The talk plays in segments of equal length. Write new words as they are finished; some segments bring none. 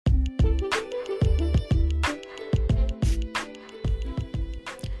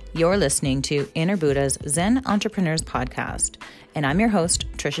You're listening to Inner Buddha's Zen Entrepreneurs Podcast, and I'm your host,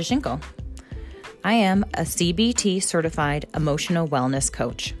 Trisha Schinkel. I am a CBT certified emotional wellness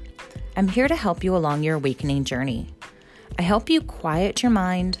coach. I'm here to help you along your awakening journey. I help you quiet your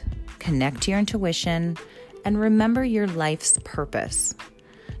mind, connect to your intuition, and remember your life's purpose.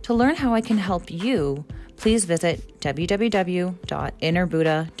 To learn how I can help you, please visit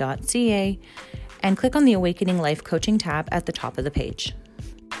www.innerbuddha.ca and click on the Awakening Life Coaching tab at the top of the page.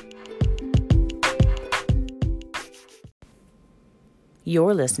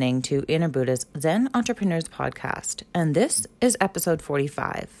 You're listening to Inner Buddha's Zen Entrepreneurs Podcast, and this is episode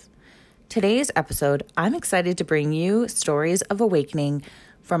 45. Today's episode, I'm excited to bring you stories of awakening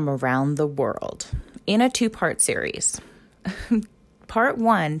from around the world in a two-part series. Part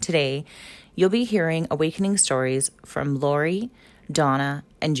 1 today, you'll be hearing awakening stories from Lori, Donna,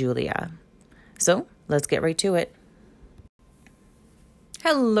 and Julia. So let's get right to it.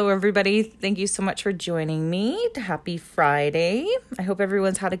 Hello, everybody. Thank you so much for joining me. Happy Friday. I hope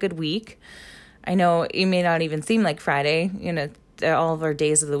everyone's had a good week. I know it may not even seem like Friday. All of our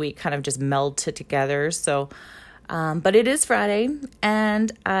days of the week kind of just meld together. So, but it is Friday,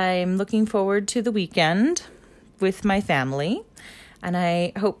 and I'm looking forward to the weekend with my family. And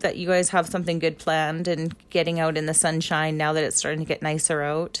I hope that you guys have something good planned and getting out in the sunshine now that it's starting to get nicer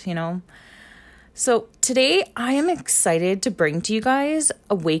out, So today I am excited to bring to you guys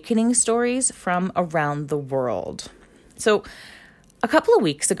awakening stories from around the world. So a couple of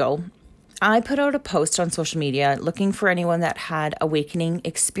weeks ago, I put out a post on social media looking for anyone that had awakening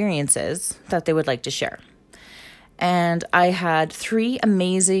experiences that they would like to share. And I had 3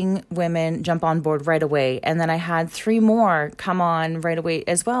 amazing women jump on board right away. And then I had 3 more come on right away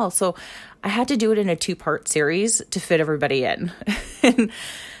as well. So I had to do it in a 2-part series to fit everybody in. And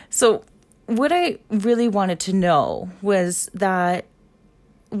so what I really wanted to know was that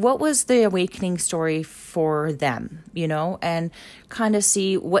what was the awakening story for them, and kind of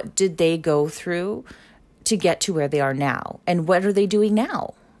see what did they go through to get to where they are now, and what are they doing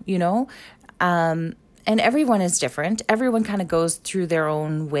now, and everyone is different. Everyone kind of goes through their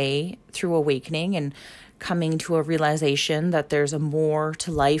own way through awakening and coming to a realization that there's a more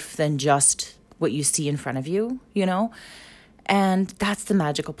to life than just what you see in front of you, And that's the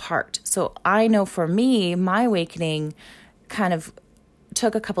magical part. So I know for me, my awakening kind of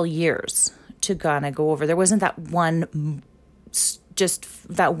took a couple years to kind of go over. There wasn't that one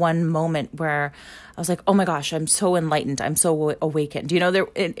moment where I was like, oh my gosh, I'm so enlightened. I'm so awakened.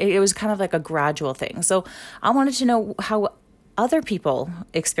 It was kind of like a gradual thing. So I wanted to know how other people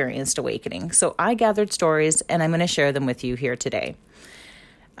experienced awakening. So I gathered stories and I'm going to share them with you here today.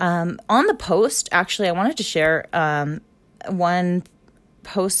 On the post, actually, I wanted to share one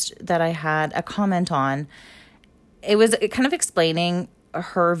post that I had a comment on. It was kind of explaining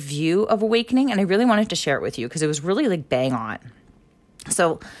her view of awakening, and I really wanted to share it with you because it was really like bang on.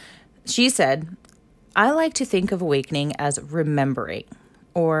 So she said, I like to think of awakening as remembering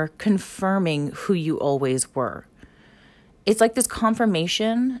or confirming who you always were. It's like this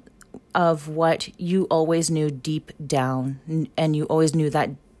confirmation of what you always knew deep down, and you always knew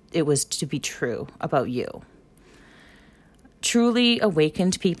that it was to be true about you. Truly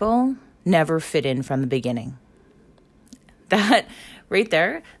awakened people never fit in from the beginning. That right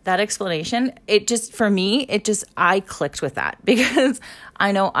there, that explanation, I clicked with that because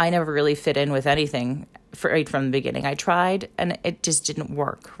I know I never really fit in with anything right from the beginning. I tried and it just didn't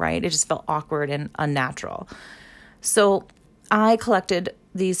work, right? It just felt awkward and unnatural. So I collected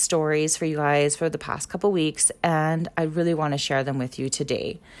these stories for you guys for the past couple weeks, and I really want to share them with you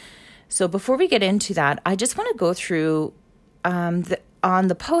today. So before we get into that, I just want to go through on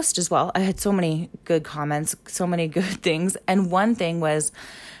the post as well. I had so many good comments, so many good things. And one thing was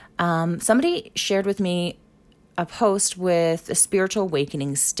somebody shared with me a post with the spiritual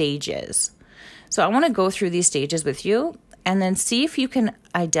awakening stages. So I want to go through these stages with you and then see if you can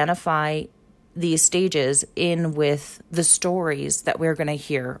identify these stages in with the stories that we're going to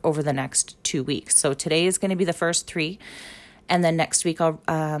hear over the next 2 weeks. So today is going to be the first 3. And then next week, I'm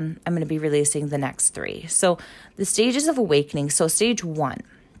going to be releasing the next 3. So the stages of awakening. So stage 1,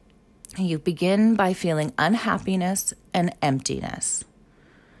 you begin by feeling unhappiness and emptiness.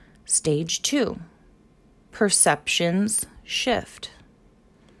 Stage 2, perceptions shift.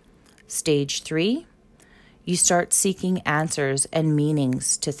 Stage 3, you start seeking answers and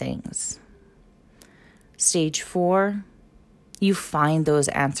meanings to things. Stage 4, you find those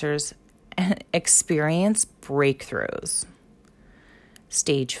answers and experience breakthroughs.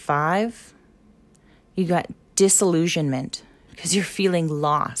 Stage 5, you got disillusionment because you're feeling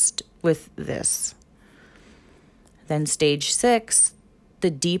lost with this. Then stage 6,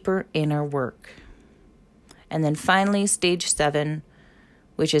 the deeper inner work. And then finally, stage 7,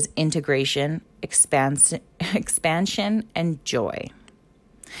 which is integration, expansion, and joy.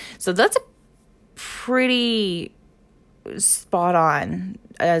 So that's a pretty spot on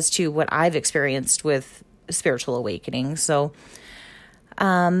as to what I've experienced with spiritual awakening. So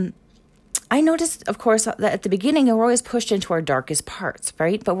I noticed, of course, that at the beginning, we're always pushed into our darkest parts,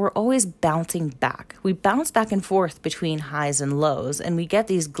 right? But we're always bouncing back. We bounce back and forth between highs and lows, and we get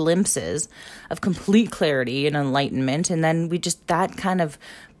these glimpses of complete clarity and enlightenment. And then that kind of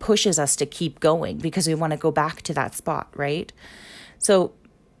pushes us to keep going because we want to go back to that spot, right? So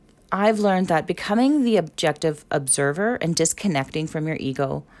I've learned that becoming the objective observer and disconnecting from your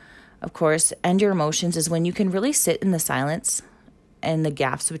ego, of course, and your emotions is when you can really sit in the silence and the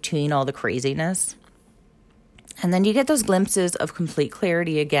gaps between all the craziness. And then you get those glimpses of complete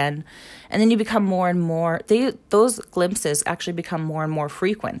clarity again. And then you become more and more, those glimpses actually become more and more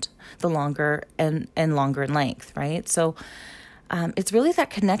frequent, the longer and longer in length, right? So it's really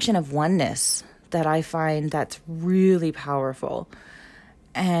that connection of oneness that I find that's really powerful.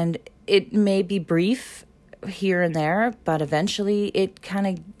 And it may be brief here and there, but eventually it kind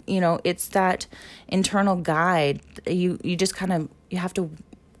of, it's that internal guide. You just kind of, you have to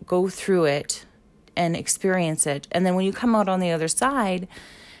go through it and experience it. And then when you come out on the other side,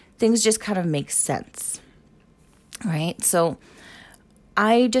 things just kind of make sense, right? So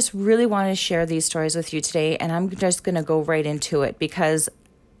I just really want to share these stories with you today, and I'm just going to go right into it because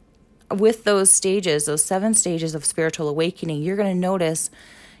with those stages, those 7 stages of spiritual awakening, you're going to notice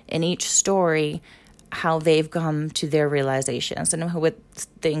in each story how they've come to their realizations and with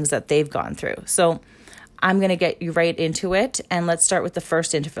things that they've gone through. So I'm going to get you right into it, and let's start with the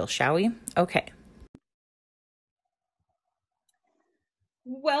first interval, shall we? Okay.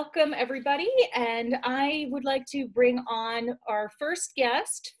 Welcome, everybody, and I would like to bring on our first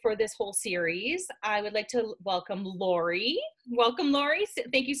guest for this whole series. I would like to welcome Lori. Welcome, Lori.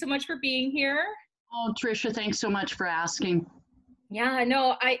 Thank you so much for being here. Oh, Tricia, thanks so much for asking. Yeah,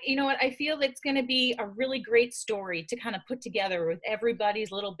 no, you know what, I feel it's going to be a really great story to kind of put together with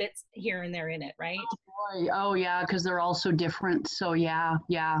everybody's little bits here and there in it, right? Oh, boy. Oh yeah, because they're all so different. So yeah,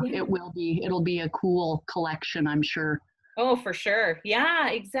 it'll be a cool collection, I'm sure. Oh, for sure. Yeah,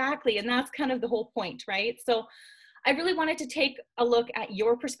 exactly. And that's kind of the whole point, right? So I really wanted to take a look at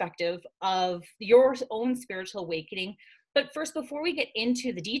your perspective of your own spiritual awakening. But first, before we get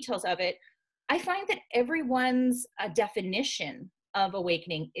into the details of it, I find that everyone's definition of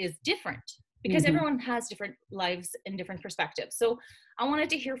awakening is different because everyone has different lives and different perspectives. So I wanted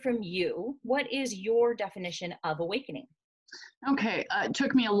to hear from you. What is your definition of awakening? Okay, it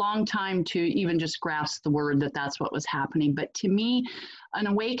took me a long time to even just grasp the word that that's what was happening. But to me, an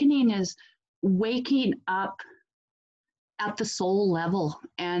awakening is waking up at the soul level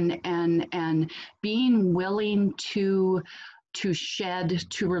and being willing to shed,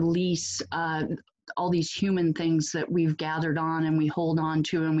 to release all these human things that we've gathered on and we hold on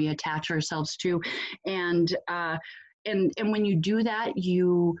to and we attach ourselves to, and when you do that,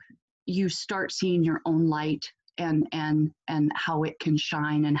 you start seeing your own light and how it can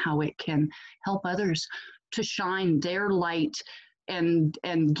shine and how it can help others to shine their light and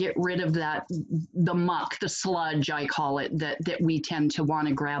get rid of the muck, the sludge, I call it, that we tend to want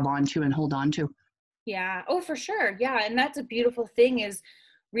to grab onto and hold on to. Yeah. Oh, for sure. Yeah. And that's a beautiful thing is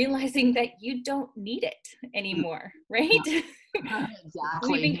realizing that you don't need it anymore, right?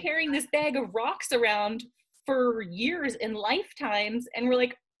 Exactly. We've been carrying this bag of rocks around for years and lifetimes, and we're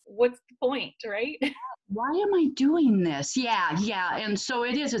like, what's the point, right? Why am I doing this? Yeah. And so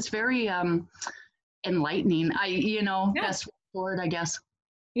it's very enlightening. Best word, I guess.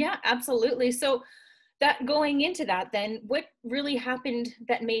 Yeah, absolutely. So that going into that, then what really happened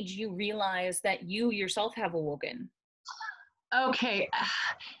that made you realize that you yourself have awoken? Okay.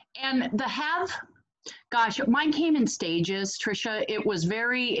 And gosh, mine came in stages, Tricia. It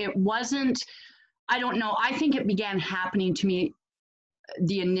wasn't, I don't know. I think it began happening to me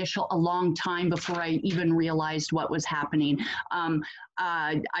a long time before I even realized what was happening.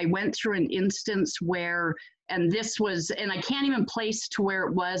 I went through an instance where, and I can't even place to where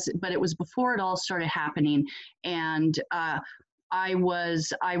it was, but it was before it all started happening. And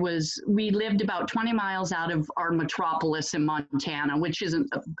we lived about 20 miles out of our metropolis in Montana, which isn't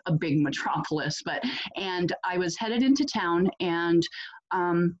a big metropolis, and I was headed into town, and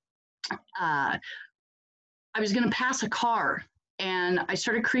I was going to pass a car, and I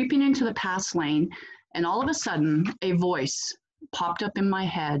started creeping into the pass lane, and all of a sudden a voice popped up in my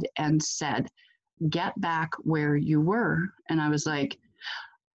head and said, "Get back where you were." And I was like,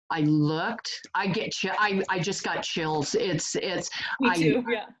 I looked, I just got chills. Me I, too.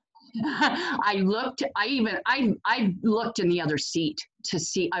 Yeah. I looked, I looked in the other seat to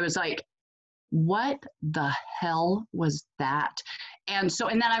see, I was like, what the hell was that? And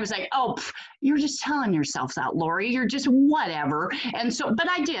then I was like, oh, you're just telling yourself that, Lori. You're just whatever. And so, but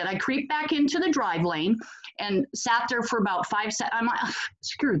I did. I creeped back into the drive lane and sat there for about 5 seconds. I'm like,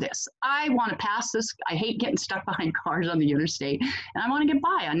 screw this. I want to pass this. I hate getting stuck behind cars on the interstate, and I want to get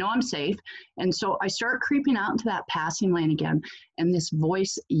by. I know I'm safe. And so I start creeping out into that passing lane again, and this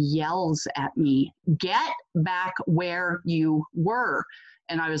voice yells at me, get back where you were.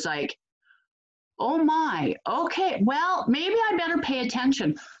 And I was like, oh my, okay, well, maybe I better pay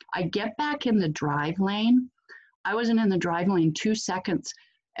attention. I get back in the drive lane. I wasn't in the drive lane 2 seconds,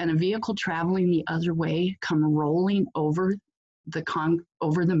 and a vehicle traveling the other way come rolling over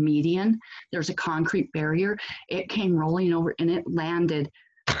over the median. There's a concrete barrier. It came rolling over and it landed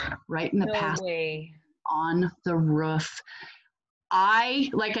right in the path on the roof.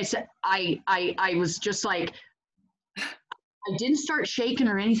 Like I said, I was just like, I didn't start shaking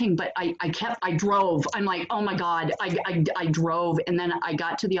or anything, but I drove. I'm like, oh my God, I drove. And then I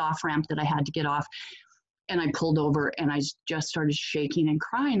got to the off ramp that I had to get off, and I pulled over and I just started shaking and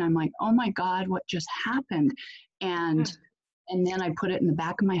crying. I'm like, oh my God, what just happened? And then I put it in the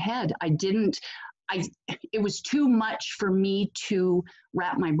back of my head. It was too much for me to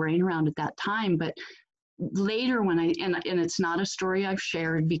wrap my brain around at that time. But later when and it's not a story I've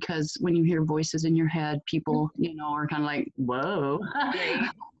shared, because when you hear voices in your head, people, are kind of like, whoa. Right.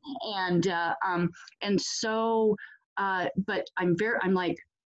 And so, but I'm like,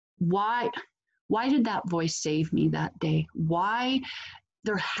 why did that voice save me that day? Why?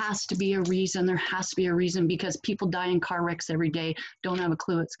 There has to be a reason. There has to be a reason, because people die in car wrecks every day, don't have a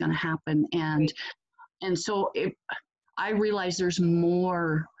clue what's going to happen. And so I realize there's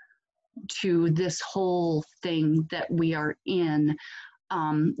more to this whole thing that we are in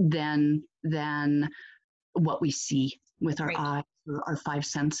than what we see with our eyes or our five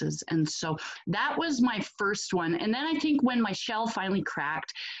senses. And so that was my first one. And then I think when my shell finally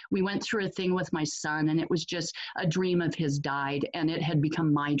cracked, we went through a thing with my son, and it was just a dream of his died, and it had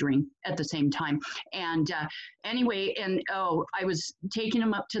become my dream at the same time. And anyway, I was taking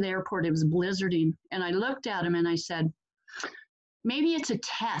him up to the airport. It was blizzarding, and I looked at him and I said, maybe it's a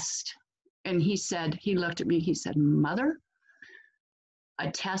test. And he looked at me, he said, Mother,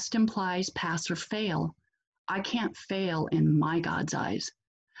 a test implies pass or fail. I can't fail in my God's eyes.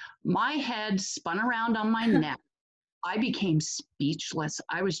 My head spun around on my neck. I became speechless.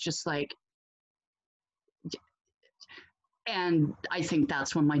 I was just like, and I think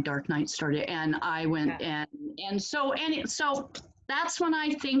that's when my dark night started. And I went so that's when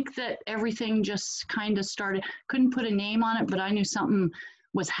I think that everything just kind of started. Couldn't put a name on it, but I knew something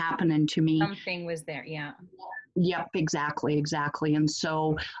was happening to me. Something was there, yeah. Yep, exactly. And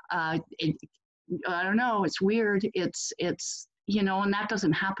so I don't know, it's weird. It's and that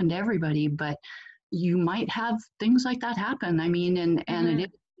doesn't happen to everybody, but you might have things like that happen. I mean, and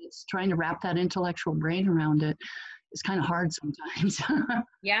it's trying to wrap that intellectual brain around it. It's kind of hard sometimes.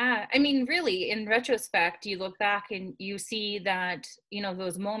 Yeah. I mean, really, in retrospect, you look back and you see that,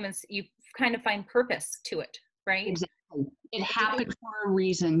 those moments, you kind of find purpose to it, right? Exactly. It happened for a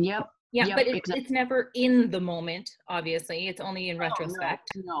reason. Yep. Yeah, yep, but it's never in the moment, obviously. It's only in retrospect.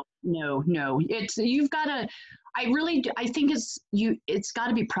 No. It's, you've got to, I think it's got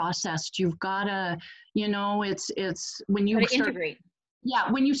to be processed. You've got to, it's when you start, integrate. Yeah,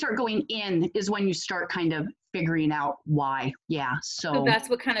 when you start going in is when you start kind of figuring out why. Yeah. So that's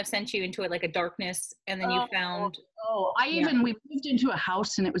what kind of sent you into it, like a darkness, and then you found. We moved into a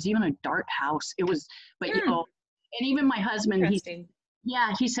house, and it was even a dark house. It was, but and even my husband,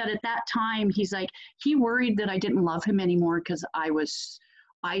 he said at that time, he's like, he worried that I didn't love him anymore because I was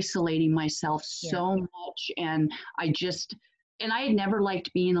isolating myself so much, and I had never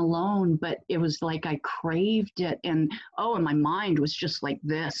liked being alone, but it was like I craved it, and my mind was just like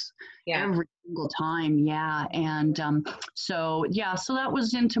this every single time. Yeah. And so that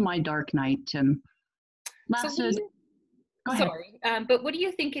was into my dark night, and lasted. Go ahead. Sorry, but what do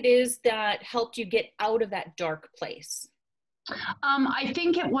you think it is that helped you get out of that dark place? I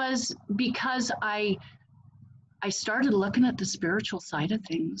think it was because I started looking at the spiritual side of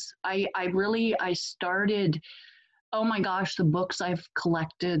things. I started, oh my gosh, the books I've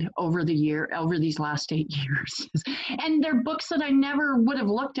collected over these last 8 years. And they're books that I never would have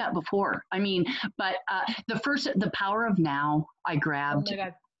looked at before. I mean, but The Power of Now, I grabbed. Oh my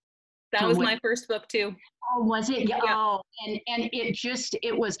God. That was my first book too. Oh, was it? Yeah. Oh, and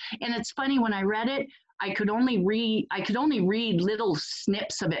it was, and it's funny, when I read it, I could only read little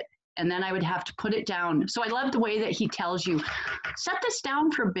snips of it, and then I would have to put it down. So I love the way that he tells you, set this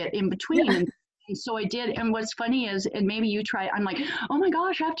down for a bit in between. Yeah. And so I did. And what's funny is, and maybe you try, I'm like, oh my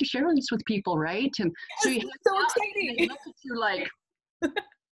gosh, I have to share this with people, right? And so you Yes, have so to, and they exciting. look at you like,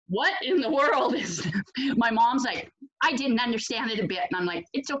 what in the world is my mom's like, I didn't understand it a bit. And I'm like,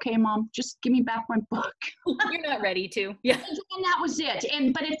 it's okay, Mom, just give me back my book. You're not ready to. Yeah. And that was it.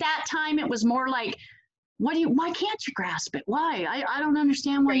 And but at that time it was more like, why can't you grasp it? Why? I don't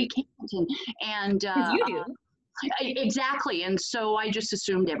understand why you Right. can't. And Because you do. exactly. And so I just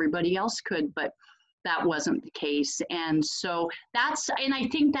assumed everybody else could, but that wasn't the case. And so and I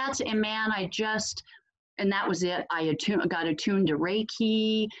think and man, and that was it. I got attuned to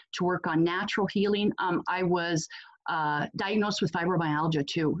Reiki to work on natural healing. I was diagnosed with fibromyalgia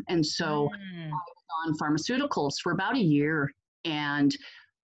too. And so Mm. on pharmaceuticals for about a year. And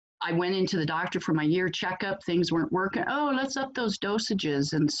I went into the doctor for my year checkup. Things weren't working. Oh, let's up those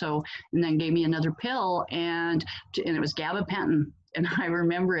dosages. And then gave me another pill, and it was gabapentin. And I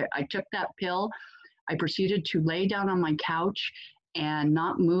remember it. I took that pill. I proceeded to lay down on my couch and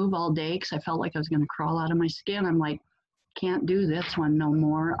not move all day because I felt like I was going to crawl out of my skin. I'm like, can't do this one no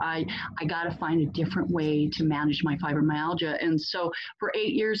more. I got to find a different way to manage my fibromyalgia. And so for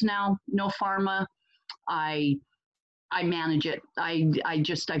 8 years now, no pharma. I I manage it. I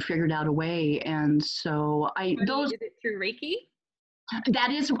figured out a way, and so Is it through Reiki?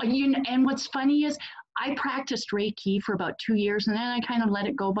 that is what you. And what's funny is I practiced Reiki for about 2 years, and then I kind of let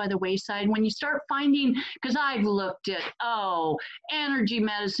it go by the wayside. When you start finding, because I've looked at energy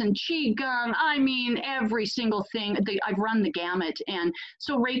medicine, qigong, I mean every single thing. I've run the gamut, and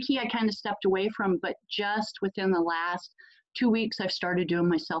so Reiki I kind of stepped away from, but just within the last 2 weeks I've started doing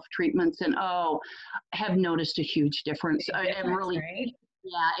my self treatments, and have noticed a huge difference. I'm really, Right?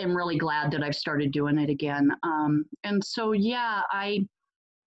 yeah, I'm really glad that I've started doing it again. And so yeah,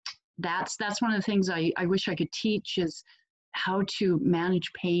 that's one of the things I wish I could teach is how to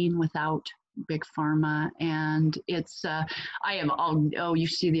manage pain without big pharma. And it's I have all, you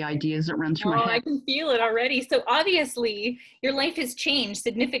see the ideas that run through my Oh, I head. can feel it already. So obviously, your life has changed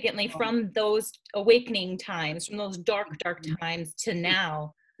significantly from those awakening times, from those dark, dark times to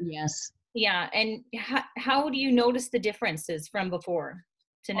now. Yes. Yeah. And how do you notice the differences from before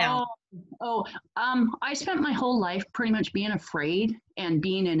to now? Oh, oh, I spent my whole life pretty much being afraid and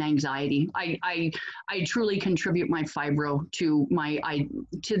being in anxiety. I truly contribute my fibro to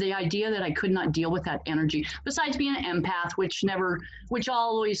to the idea that I could not deal with that energy. Besides being an empath, which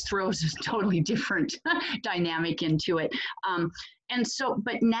always throws a totally different dynamic into it. And so,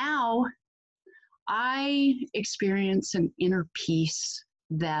 but now I experience an inner peace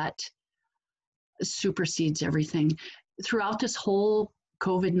that supersedes everything. Throughout this whole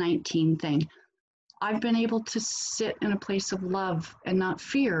COVID-19 thing, I've been able to sit in a place of love and not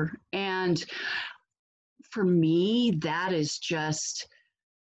fear. And for me, that is just,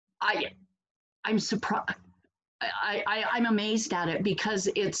 I, I'm surprised. I'm amazed at it because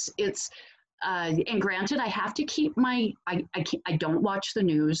and granted, I have to keep I don't watch the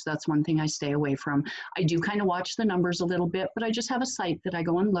news. That's one thing I stay away from. I do kind of watch the numbers a little bit, but I just have a site that I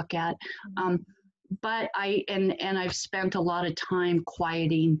go and look at. But and I've spent a lot of time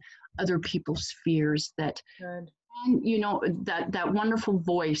quieting other people's fears Good. and that wonderful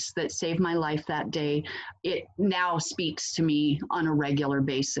voice that saved my life that day, it now speaks to me on a regular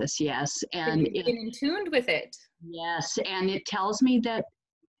basis. Yes. And You've been in tuned with it. yes, and it tells me that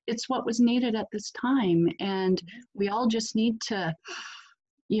it's what was needed at this time, and we all just need to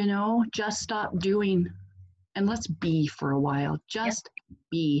just stop doing and let's be for a while. Yep. Just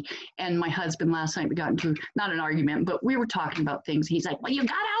be. And my husband last night, we got into not an argument, but we were talking about things. He's like, well, you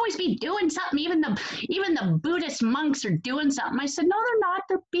gotta always be doing something. Even the Buddhist monks are doing something. I said, no, they're not.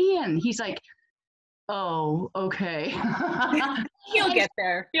 They're being. He's like, oh, okay. You'll get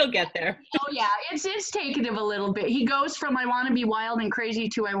there. You'll get there. Oh yeah, it's taken him a little bit. He goes from I want to be wild and crazy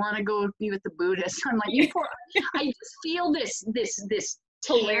to I want to go be with the Buddhists. I'm like, I just feel this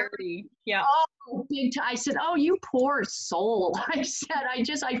Polarity. Yeah. oh, big time. I said, oh, you poor soul. I said,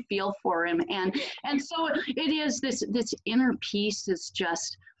 I feel for him. And so it is this inner peace is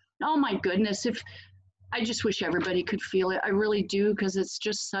just, oh my goodness. If I just wish everybody could feel it. I really do. Cause it's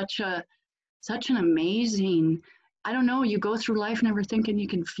just such an amazing, I don't know, you go through life never thinking you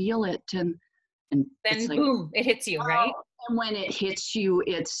can feel it. And Then it's like, boom, it hits you, right? and when it hits you,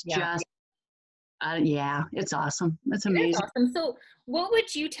 it's just, yeah, it's awesome. It's amazing. That's awesome. So what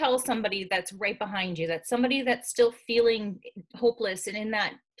would you tell somebody that's right behind you, that's somebody that's still feeling hopeless and in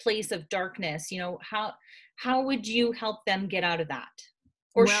that place of darkness? How would you help them get out of that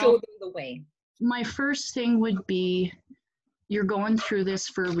or show Well, them the way? my first thing would be, you're going through this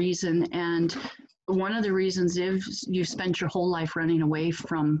for a reason. And one of the reasons is you've spent your whole life running away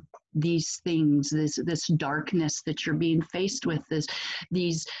from these things, this darkness that you're being faced with,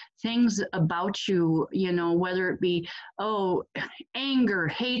 these things about you, you know, whether it be, anger,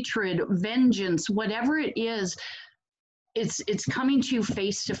 hatred, vengeance, whatever it is, it's coming to you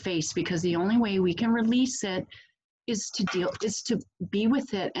face to face, because the only way we can release it is to be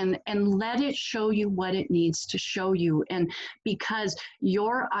with it and let it show you what it needs to show you. And because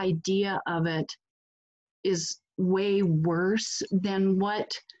your idea of it is way worse than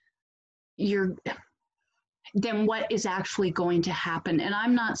what is actually going to happen. And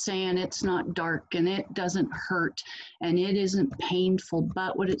I'm not saying it's not dark and it doesn't hurt and it isn't painful,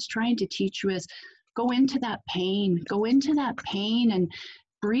 but what it's trying to teach you is go into that pain and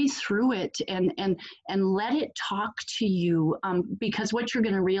breathe through it and let it talk to you, because what you're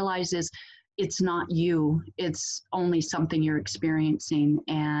going to realize is it's not you, it's only something you're experiencing.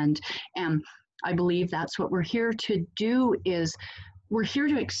 And I believe that's what we're here to do, is we're here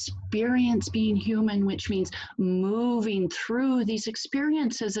to experience being human, which means moving through these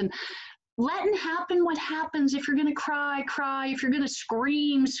experiences and letting happen what happens. If you're going to cry, cry. If you're going to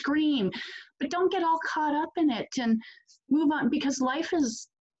scream, scream. But don't get all caught up in it and move on, because life is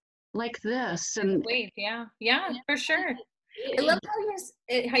like this. And wait, yeah, for sure. I love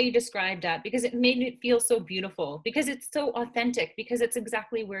how you described that, because it made it feel so beautiful, because it's so authentic, because it's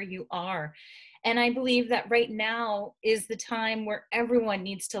exactly where you are. And I believe that right now is the time where everyone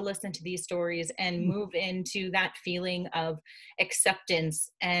needs to listen to these stories and move into that feeling of acceptance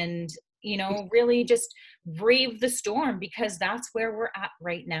and, you know, really just brave the storm, because that's where we're at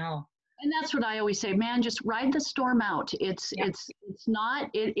right now. And that's what I always say, man, just ride the storm out. It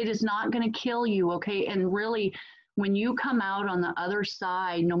is not going to kill you. Okay. And really, when you come out on the other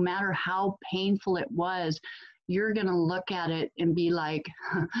side, no matter how painful it was, you're going to look at it and be like,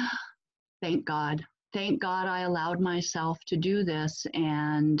 thank God I allowed myself to do this.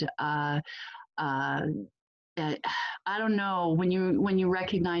 And I don't know, when you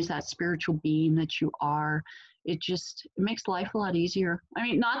recognize that spiritual being that you are, it makes life a lot easier. I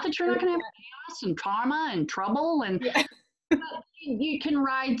mean, not that you're not going to have chaos and trauma and trouble, and you can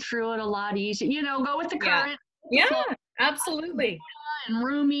ride through it a lot easier. You know, go with the current. Yeah, absolutely. And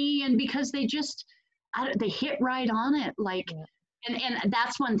roomy, and because they hit right on it, like. Yeah. And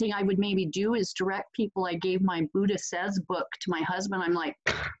that's one thing I would maybe do, is direct people. I gave my Buddha Says book to my husband. I'm like,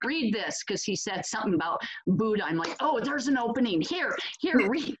 read this, because he said something about Buddha. I'm like, oh, there's an opening. Here,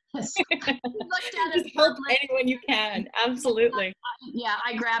 read this. Just help anyone you can. Absolutely. Yeah,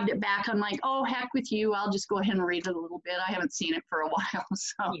 I grabbed it back. I'm like, oh, heck with you. I'll just go ahead and read it a little bit. I haven't seen it for a while.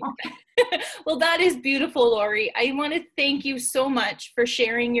 So. Yeah. Well, that is beautiful, Lori. I want to thank you so much for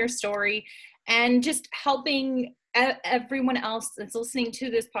sharing your story and just helping everyone else that's listening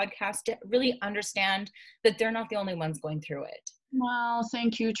to this podcast to really understand that they're not the only ones going through it. Well,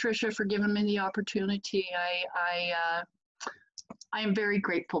 thank you, Tricia, for giving me the opportunity. I am very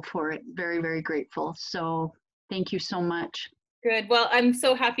grateful for it. Very, very grateful. So thank you so much. Good. Well, I'm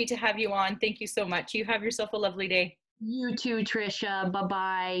so happy to have you on. Thank you so much. You have yourself a lovely day. You too, Tricia.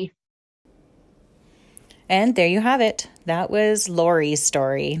 Bye-bye. And there you have it. That was Lori's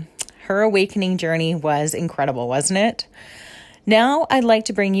story. Her awakening journey was incredible, wasn't it? Now I'd like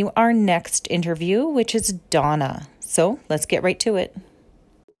to bring you our next interview, which is Donna. So let's get right to it.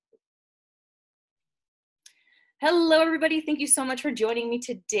 Hello, everybody. Thank you so much for joining me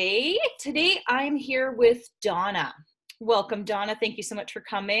today. Today I'm here with Donna. Welcome, Donna. Thank you so much for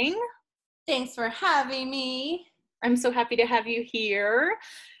coming. Thanks for having me. I'm so happy to have you here.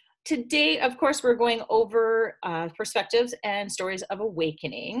 Today, of course, we're going over perspectives and stories of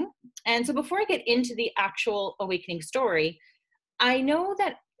awakening. And so before I get into the actual awakening story, I know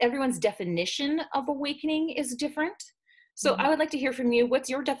that everyone's definition of awakening is different. So I would like to hear from you. What's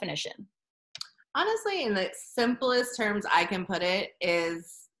your definition? Honestly, in the simplest terms I can put it,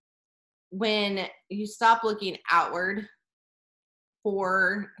 is when you stop looking outward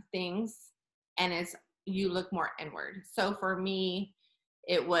for things and you look more inward. So for me,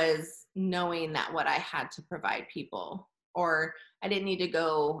 it was knowing that what I had to provide people, or I didn't need to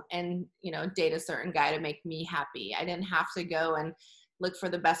go and, date a certain guy to make me happy. I didn't have to go and look for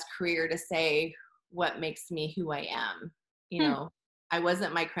the best career to say what makes me who I am. I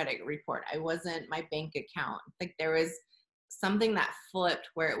wasn't my credit report. I wasn't my bank account. Like, there was something that flipped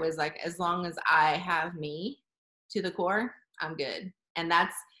where it was like, as long as I have me to the core, I'm good. And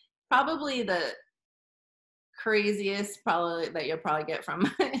that's probably the craziest that you'll probably get from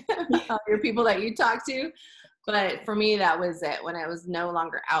your people that you talk to. But for me, that was it. When it was no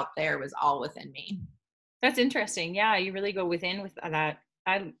longer out there, it was all within me. That's interesting. Yeah, you really go within with that.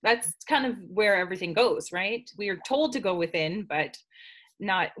 That's kind of where everything goes, right? We are told to go within, but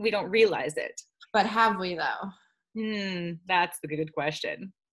we don't realize it. But have we though? That's the good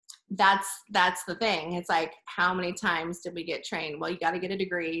question. That's the thing. It's like, how many times did we get trained? Well, you got to get a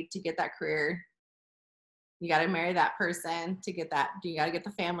degree to get that career. You got to marry that person to get that. You got to get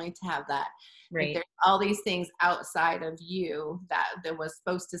the family to have that. Right. Like, there's all these things outside of you that was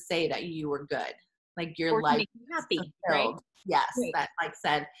supposed to say that you were good. Like your life is happy, fulfilled. right? Yes. Right. That, like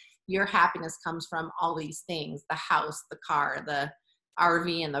said, your happiness comes from all these things: the house, the car, the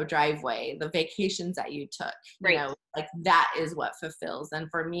RV in the driveway, the vacations that you took, right. You know, like that is what fulfills. And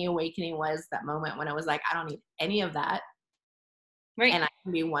for me, awakening was that moment when it was like, I don't need any of that. Right. And I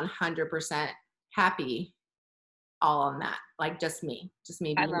can be 100% happy all on that. Like just me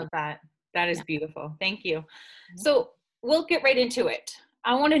being I love me. that. That is beautiful. Thank you. So we'll get right into it.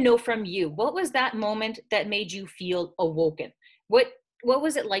 I want to know from you, what was that moment that made you feel awoken? What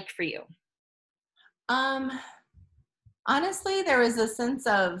was it like for you? Honestly, there was a sense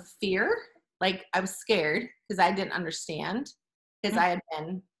of fear. Like I was scared because I didn't understand, because I had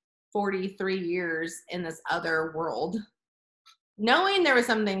been 43 years in this other world, knowing there was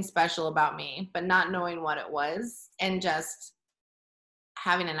something special about me, but not knowing what it was, and just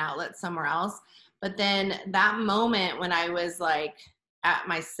having an outlet somewhere else. But then that moment when I was like at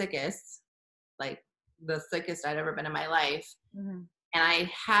my sickest, like the sickest I'd ever been in my life, and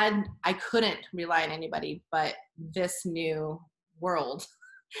I couldn't rely on anybody but this new world.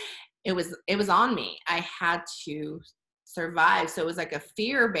 It was on me. I had to survive. So it was like a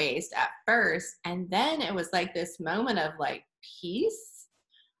fear-based at first. And then it was like this moment of like peace,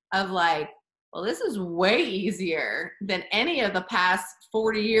 of like, well, this is way easier than any of the past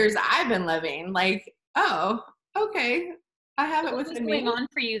 40 years I've been living. Like, oh, okay. I have it within me. What was going on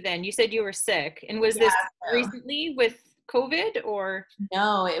for you then? You said you were sick. And was this recently with COVID or?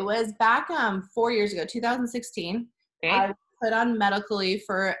 No, it was back 4 years ago, 2016. Okay. I was put on medical leave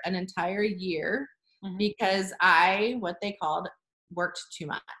for an entire year because I, what they called, worked too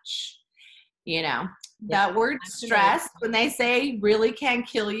much. You know, that word stress, when they say really can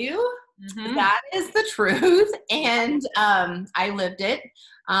kill you, that is the truth. And I lived it.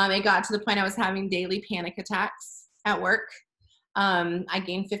 It got to the point I was having daily panic attacks at work. I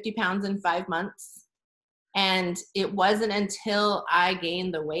gained 50 pounds in 5 months. And it wasn't until I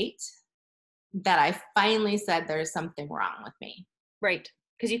gained the weight that I finally said there's something wrong with me. Right.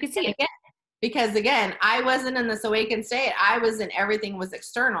 Because you could see it. Because again, I wasn't in this awakened state. I was in, everything was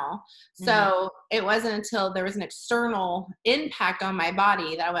external. So it wasn't until there was an external impact on my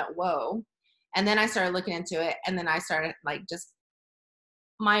body that I went, whoa. And then I started looking into it. And then I started like just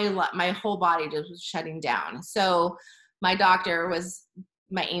my whole body just was shutting down. So my doctor was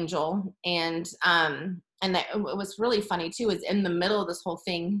my angel. And that, it was really funny too, is in the middle of this whole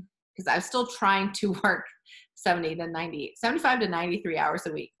thing, because I was still trying to work 75 to 93 hours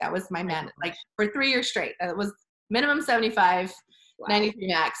a week. That was my like for 3 years straight. That was minimum 75, 93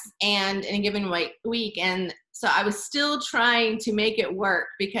 max, and in a given week. And so I was still trying to make it work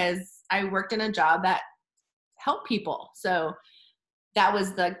because I worked in a job that helped people. So that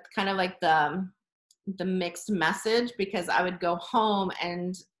was the kind of like the mixed message, because I would go home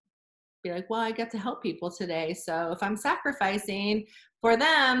and be like, well, I get to help people today. So if I'm sacrificing for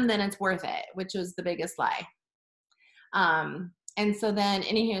them, then it's worth it, which was the biggest lie. And so then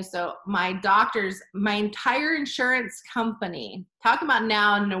anywho, so my entire insurance company, talk about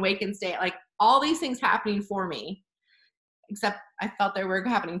now in an awakened state, like all these things happening for me, except I felt they were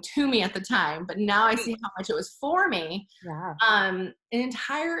happening to me at the time, but now I see how much it was for me. Yeah. An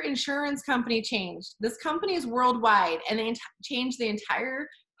entire insurance company changed. This company is worldwide, and they changed the entire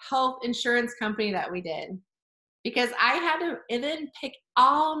health insurance company that we did, because I had to then pick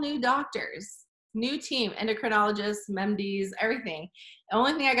all new doctors, new team, endocrinologists, MDs, everything. The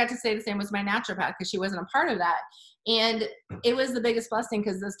only thing I got to stay the same was my naturopath, because she wasn't a part of that. And it was the biggest blessing,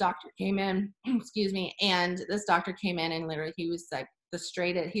 because this doctor came in, excuse me, and this doctor came in and literally he was like the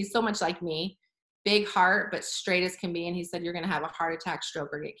straightest, he's so much like me, big heart, but straight as can be. And he said, you're going to have a heart attack, stroke,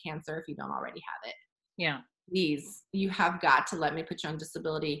 or get cancer if you don't already have it. Yeah. Please, you have got to let me put you on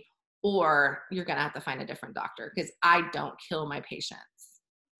disability, or you're going to have to find a different doctor, because I don't kill my patients.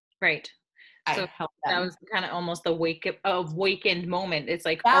 Right. So that was kind of almost the awakened moment. It's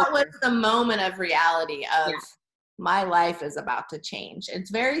like that was the moment of reality of my life is about to change.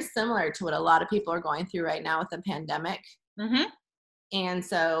 It's very similar to what a lot of people are going through right now with the pandemic. And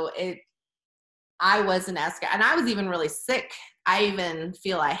so I wasn't as scared. And I was even really sick. I even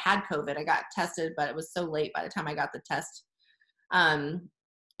feel I had COVID. I got tested, but it was so late by the time I got the test.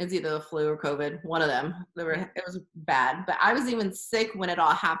 It's either the flu or COVID, one of them. It was bad, but I was even sick when it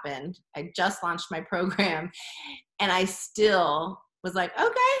all happened. I just launched my program and I still was like,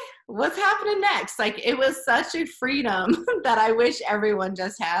 okay, what's happening next? Like, it was such a freedom that I wish everyone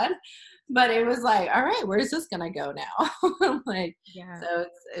just had, but it was like, all right, where's this going to go now? Like, yeah. So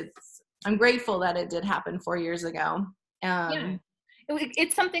I'm grateful that it did happen 4 years ago. Yeah.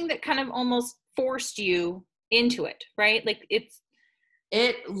 It's something that kind of almost forced you into it, right? Like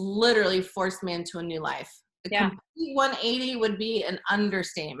it literally forced me into a new life. A complete 180 would be an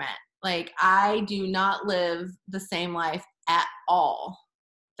understatement. Like, I do not live the same life at all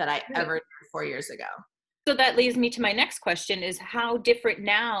that I ever did 4 years ago. So that leads me to my next question is, how different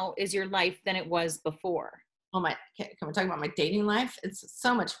now is your life than it was before? Oh can we talk about my dating life? It's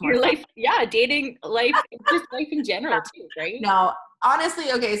so much more. Your life, dating life, just life in general too, right? No,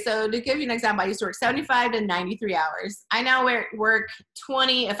 honestly, okay, so to give you an example, I used to work 75 to 93 hours. I now work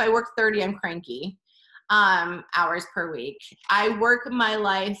 20. If I work 30, I'm cranky, hours per week. I work my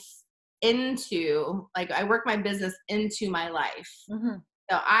life I work my business into my life. Mm-hmm.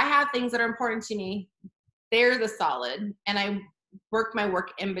 So I have things that are important to me. They're the solid, and I work my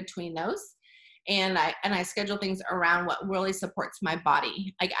work in between those. And I schedule things around what really supports my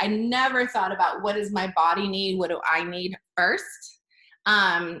body. Like, I never thought about what does my body need? What do I need first?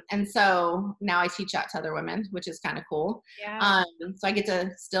 And so now I teach out to other women, which is kind of cool. Yeah. So I get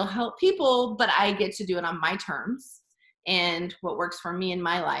to still help people, but I get to do it on my terms and what works for me in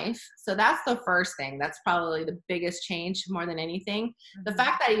my life. So that's the first thing. That's probably the biggest change more than anything. Mm-hmm. The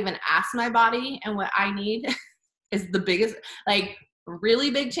fact that I even ask my body and what I need is the biggest, like,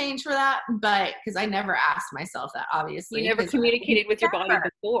 really big change for that, but because I never asked myself that, obviously. You never communicated with your body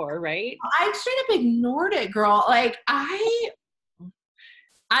before, right? I straight up ignored it, girl. Like, I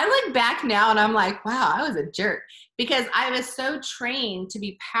look back now and I'm like, wow, I was a jerk, because I was so trained to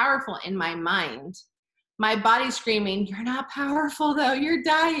be powerful in my mind. My body's screaming, you're not powerful though, you're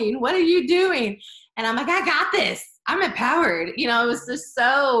dying. What are you doing? And I'm like, I got this. I'm empowered. It was just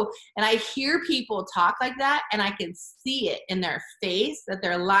so, and I hear people talk like that and I can see it in their face that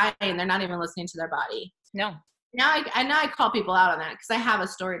they're lying. They're not even listening to their body. No. Now I call people out on that because I have a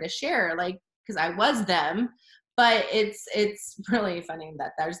story to share, like, because I was them, but it's really funny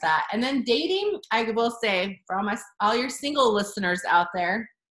that there's that. And then dating, I will say for all your single listeners out there,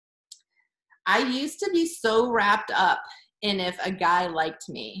 I used to be so wrapped up in if a guy liked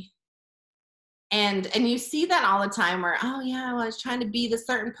me. And you see that all the time where, oh yeah, well, I was trying to be the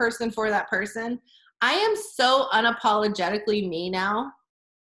certain person for that person. I am so unapologetically me now.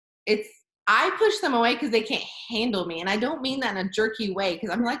 I push them away because they can't handle me. And I don't mean that in a jerky way,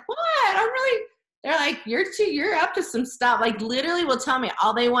 because I'm like, what? They're like, you're up to some stuff. Like, literally will tell me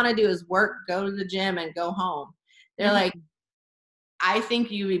all they want to do is work, go to the gym, and go home. They're mm-hmm. like, I think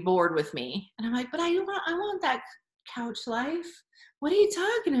you'd be bored with me. And I'm like, but I want that couch life. What are you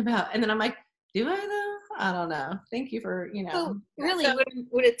talking about? And then I'm like, do I though? I don't know. Thank you for, So really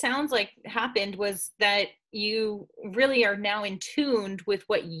what it sounds like happened was that you really are now in tune with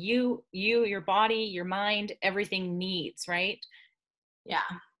what you, your body, your mind, everything needs, right? Yeah.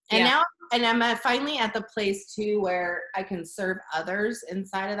 And now, and I'm finally at the place too where I can serve others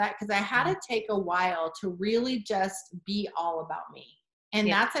inside of that, because I had to take a while to really just be all about me. And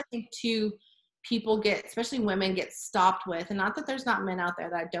that's, I think, too, people especially women get stopped with, and not that there's not men out there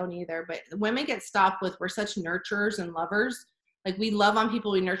that don't either, but women get stopped with, we're such nurturers and lovers. Like, we love on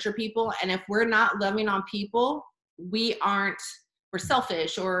people, we nurture people. And if we're not loving on people, we're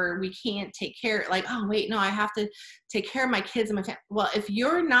selfish, or we can't take care. Like, oh wait, no, I have to take care of my kids and my family. Well, if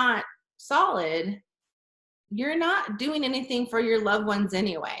you're not solid, you're not doing anything for your loved ones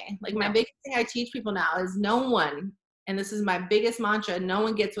anyway. Like, my biggest thing I teach people now is no one, and this is my biggest mantra, no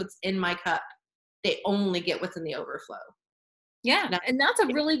one gets what's in my cup. They only get what's in the overflow. Yeah. Now, and that's a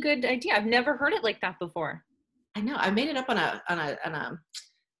really good idea. I've never heard it like that before. I know. I made it up on a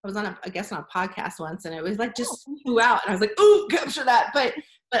I was on a guest on a podcast once, and it was like just flew out, and I was like, ooh, capture that. But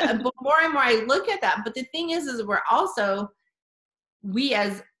more and more I look at that. But the thing is we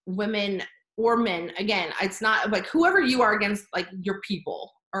as women or men, again, it's not like whoever you are against, like, your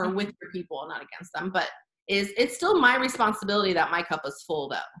people or with your people, not against them, but it's still my responsibility that my cup is full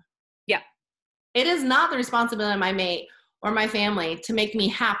though. Yeah. It is not the responsibility of my mate or my family to make me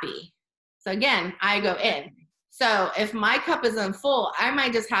happy. So again, I go in. So if my cup isn't full, I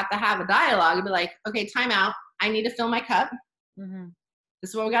might just have to have a dialogue and be like, okay, time out. I need to fill my cup. Mm-hmm.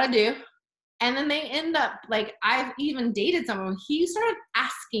 This is what we got to do. And then they end up, like, I've even dated someone. He started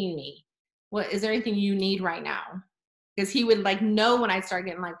asking me, what, is there anything you need right now? Because he would like know when I start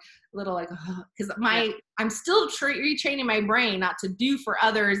getting like a little like, because I'm still retraining my brain not to do for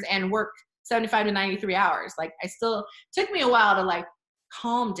others and work 75 to 93 hours. Like took me a while to like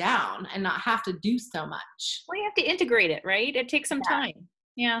calm down and not have to do so much. Well, you have to integrate it, right? It takes some time.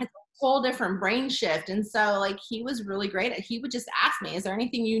 Yeah. It's a whole different brain shift. And so like, he was really great. He would just ask me, is there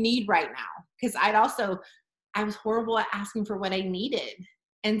anything you need right now? Because I was horrible at asking for what I needed.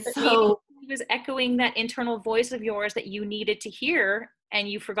 And but so he was echoing that internal voice of yours that you needed to hear, and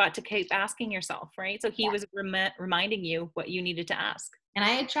you forgot to keep asking yourself, right? So he was reminding you what you needed to ask. And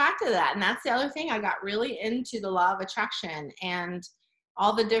I attracted that. And that's the other thing. I got really into the law of attraction and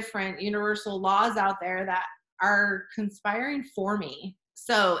all the different universal laws out there that are conspiring for me.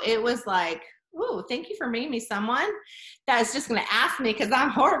 So it was like, ooh, thank you for making me someone that's just going to ask me, because I'm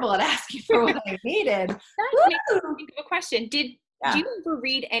horrible at asking for what I needed. That makes me think of a question. Do you ever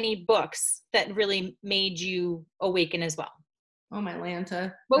read any books that really made you awaken as well? Oh, my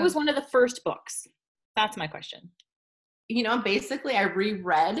Lanta. What was one of the first books? That's my question. You know, basically I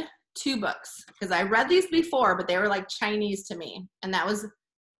reread 2 books because I read these before, but they were like Chinese to me. And that was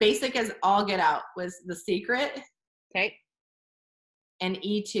basic as all get out, was The Secret. Okay. And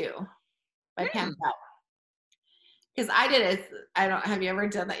E2 by Pam Fowler. Because I did it. Have you ever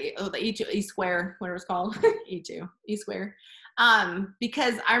done that? Oh, the E2, E-square, whatever it's called. E2, E-square.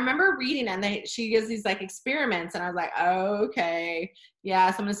 Because I remember reading it, and she gives these like experiments, and I was like, oh, okay, yeah,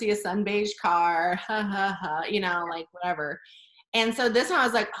 so I'm gonna see a sun beige car, ha ha ha, you know, like whatever. And so this one I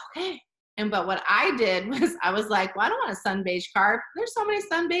was like, okay. But what I did was I was like, well, I don't want a sun beige car. There's so many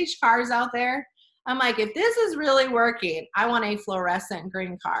sun beige cars out there. I'm like, if this is really working, I want a fluorescent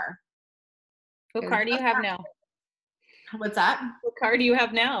green car. What car do you have now? What's that? What car do you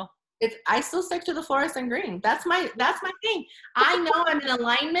have now? I still stick to the fluorescent green. That's my thing. I know I'm in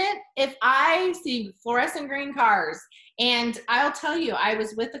alignment if I see fluorescent green cars. And I'll tell you, I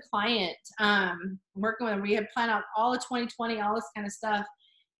was with a client, working with, we had planned out all of 2020, all this kind of stuff.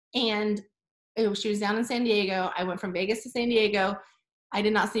 And she was down in San Diego. I went from Vegas to San Diego. I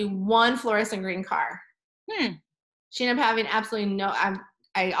did not see one fluorescent green car. She ended up having absolutely no,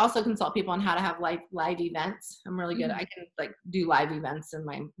 I also consult people on how to have live events. I'm really good. I can like do live events in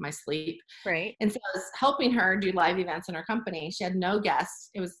my sleep. Right. And so I was helping her do live events in her company. She had no guests.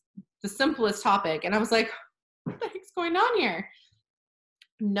 It was the simplest topic. And I was like, what the heck's going on here?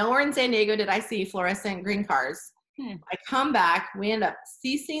 Nowhere in San Diego did I see fluorescent green cars. I come back, we end up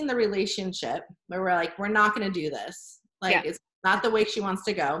ceasing the relationship where we're like, we're not going to do this. Like, it's not the way she wants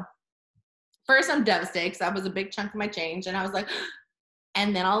to go. First, I'm devastated because that was a big chunk of my change. And I was like,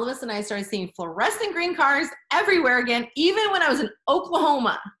 and then all of a sudden I started seeing fluorescent green cars everywhere again, even when I was in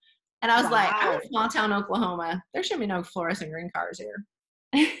Oklahoma. And I was like, I'm in small town Oklahoma. There should be no fluorescent green cars here.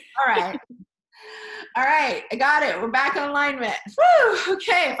 All right. All right. I got it. We're back in alignment. Woo!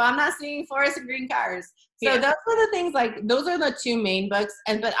 Okay. If I'm not seeing fluorescent green cars. So those are the things, like, those are the 2 main books.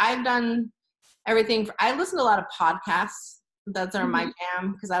 But I've done everything. I listen to a lot of podcasts. That's my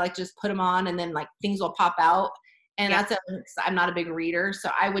jam, because I like just put them on and then like things will pop out. And that's it. I'm not a big reader.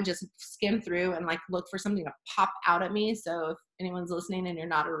 So I would just skim through and like look for something to pop out at me. So if anyone's listening and you're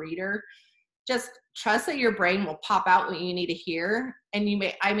not a reader, just trust that your brain will pop out what you need to hear. And you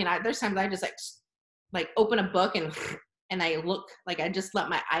may, there's times I just like open a book and I look, like I just let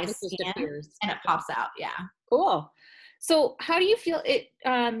my eyes scan and it pops out. Yeah. Cool. So how do you feel it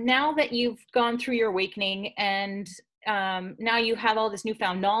now that you've gone through your awakening and now you have all this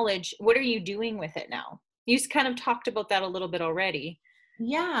newfound knowledge? What are you doing with it now? You kind of talked about that a little bit already.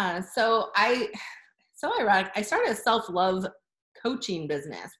 Yeah. So ironic. I started a self-love coaching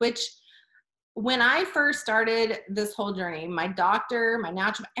business, which when I first started this whole journey, my doctor, my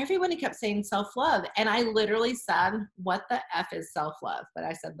natural, everybody kept saying self-love. And I literally said, what the F is self-love? But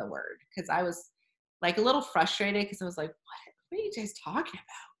I said the word because I was like a little frustrated because I was like, what are you guys talking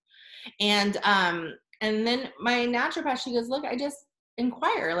about? And then my naturopath, she goes, look, I just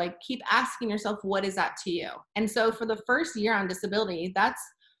inquire, like keep asking yourself, what is that to you? And so for the first year on disability, that's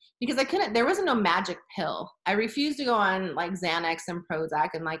because there wasn't no magic pill. I refused to go on like Xanax and Prozac.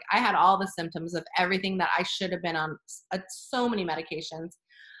 And like, I had all the symptoms of everything that I should have been on, so many medications.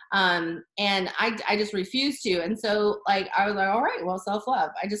 And I just refused to. And so like, I was like, all right, well, self-love.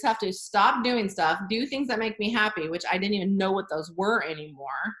 I just have to stop doing stuff, do things that make me happy, which I didn't even know what those were anymore.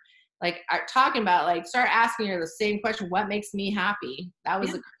 Like talking about, like, start asking her the same question, what makes me happy? That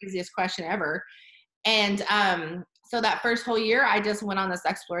was the craziest question ever. And so that first whole year, I just went on this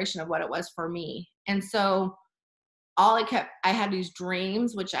exploration of what it was for me. And so I had these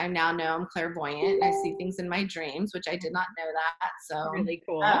dreams, which I now know I'm clairvoyant. I see things in my dreams, which I did not know that. So Really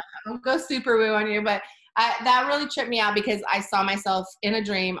cool. I'll go super woo on you, but that really tripped me out because I saw myself in a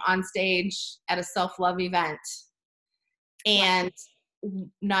dream on stage at a self-love event. And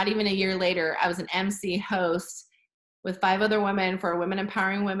not even a year later, I was an MC host with 5 other women for a Women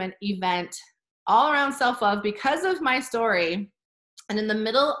Empowering Women event all around self-love because of my story. And in the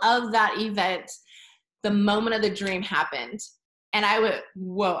middle of that event, the moment of the dream happened. And I went,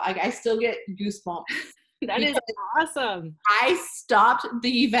 whoa, I still get goosebumps. That is awesome. I stopped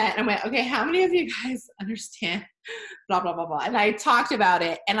the event and I went, okay, how many of you guys understand blah, blah, blah, blah. And I talked about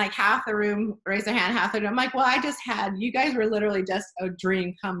it and like half the room raised their hand, half the room. I'm like, well, you guys were literally just a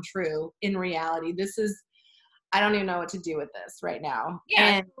dream come true in reality. I don't even know what to do with this right now.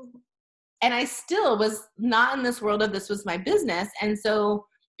 Yeah. And I still was not in this world of this was my business. And so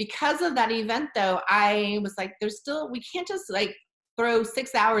because of that event though, I was like, we can't just like throw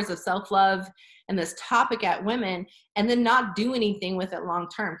 6 hours of self-love and this topic at women and then not do anything with it long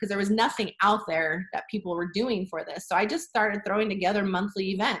term because there was nothing out there that people were doing for this. So I just started throwing together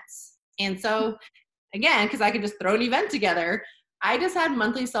monthly events. And so again, because I could just throw an event together, I just had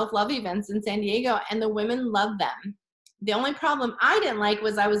monthly self-love events in San Diego and the women loved them. The only problem I didn't like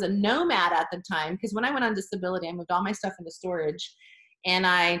was I was a nomad at the time because when I went on disability, I moved all my stuff into storage and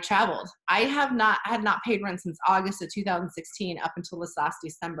I traveled. I had not paid rent since August of 2016 up until this last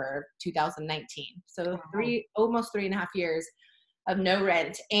December of 2019. So almost 3.5 years of no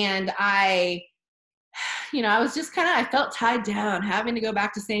rent. And I was just I felt tied down having to go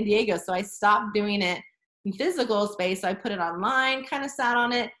back to San Diego. So I stopped doing it in physical space. So I put it online, kind of sat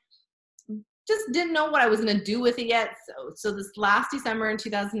on it. Just didn't know what I was going to do with it yet. So this last December in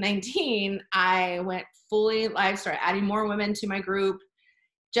 2019, I went fully live, started adding more women to my group.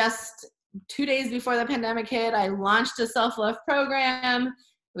 Just 2 days before the pandemic hit, I launched a self-love program. It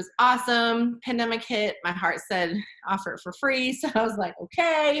was awesome. Pandemic hit. My heart said, offer it for free. So I was like,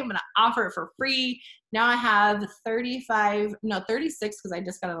 okay, I'm going to offer it for free. Now I have 36, because I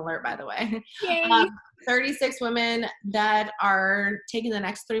just got an alert, by the way. Yay. 36 women that are taking the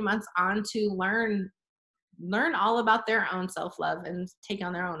next 3 months on to learn all about their own self-love and take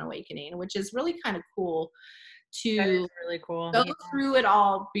on their own awakening, which is really kind of cool to really cool. Go through it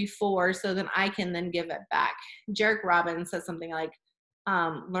all before so then I can then give it back. Jairek Robbins says something like,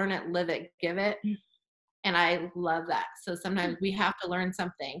 learn it, live it, give it. And I love that. So sometimes we have to learn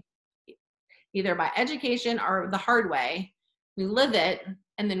something either by education or the hard way. We live it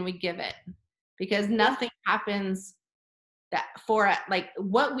and then we give it because nothing happens that for like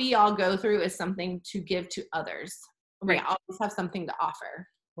what we all go through is something to give to others. Right. We always have something to offer.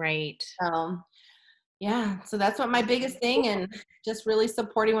 Right. Yeah, so that's what my biggest thing, and just really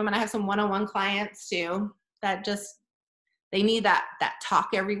supporting women. I have some one-on-one clients too that they need that talk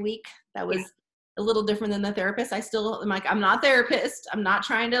every week. That was a little different than the therapist. I'm like, I'm not a therapist. I'm not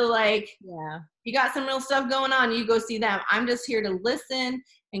trying to you got some real stuff going on, you go see them. I'm just here to listen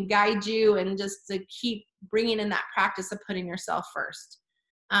and guide you and just to keep bringing in that practice of putting yourself first.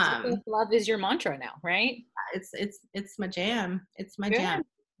 Love is your mantra now, right? It's my jam. It's my jam.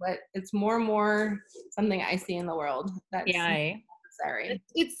 But it's more and more something I see in the world that's necessary.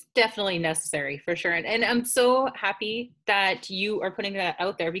 It's definitely necessary for sure. And I'm so happy that you are putting that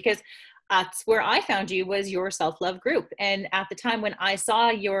out there because that's where I found you was your self-love group. And at the time when I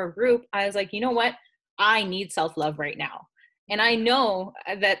saw your group, I was like, you know what? I need self-love right now. And I know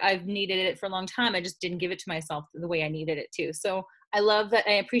that I've needed it for a long time. I just didn't give it to myself the way I needed it to. So I love that.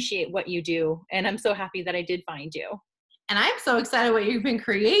 I appreciate what you do. And I'm so happy that I did find you. And I'm so excited what you've been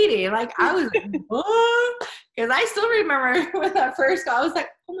creating. Like I was, because I still remember when that first call, I was like,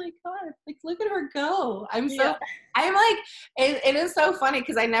 oh my God, like look at her go. I'm like, it is so funny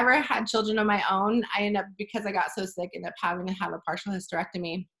because I never had children of my own. I ended up, because I got so sick, ended up having to have a partial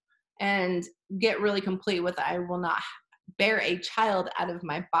hysterectomy and get really complete with I will not bear a child out of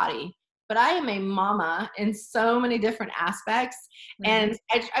my body. But I am a mama in so many different aspects. Mm-hmm. And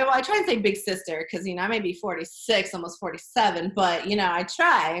I try and say big sister because, I may be 46, almost 47, but, I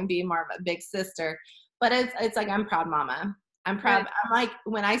try and be more of a big sister. But it's like I'm proud mama. I'm proud. Right. I'm like,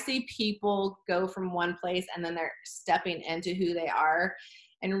 when I see people go from one place and then they're stepping into who they are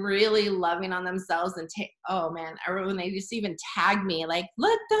and really loving on themselves and oh man, when they just even tag me like,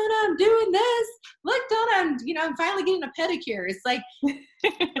 look, Donna, I'm doing this. Look, Donna, I'm finally getting a pedicure. It's like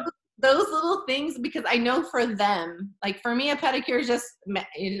those little things, because I know for them, like for me, a pedicure is just,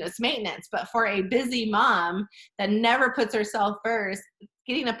 it's maintenance, but for a busy mom that never puts herself first,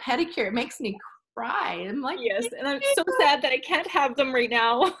 getting a pedicure, it makes me cry. I'm like, yes. And I'm so sad that I can't have them right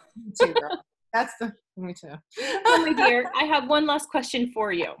now. Me too, girl. Me too. Oh, my dear, I have one last question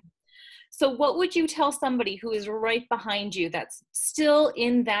for you. So what would you tell somebody who is right behind you that's still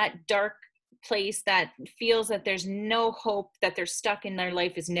in that dark place, that feels that there's no hope, that they're stuck in their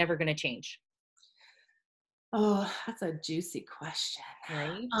life is never going to change? Oh, that's a juicy question.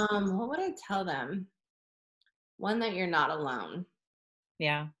 Right? What would I tell them? One, that you're not alone.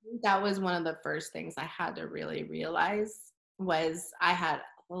 Yeah. That was one of the first things I had to really realize was I had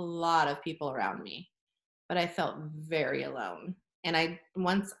a lot of people around me, but I felt very alone. And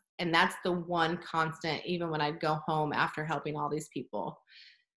that's the one constant, even when I'd go home after helping all these people,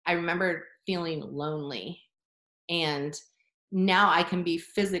 I remember feeling lonely. And now I can be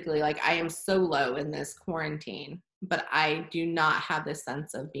physically, like, I am so low in this quarantine, but I do not have this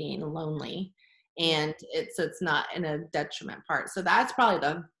sense of being lonely. And it's not in a detriment part. So that's probably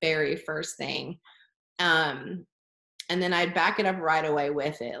the very first thing. And then I'd back it up right away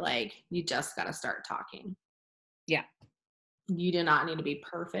with it. Like, you just got to start talking. Yeah. You do not need to be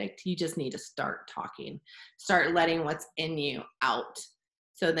perfect. You just need to start talking, start letting what's in you out.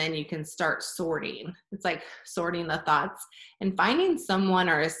 So then you can start sorting. It's like sorting the thoughts and finding someone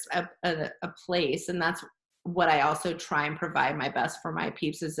or a place. And that's what I also try and provide my best for my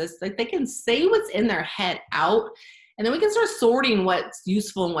peeps, is this, like, they can say what's in their head out, and then we can start sorting what's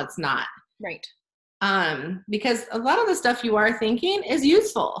useful and what's not. Right. Because a lot of the stuff you are thinking is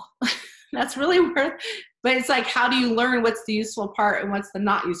useful. That's really worth. But it's like, how do you learn what's the useful part and what's the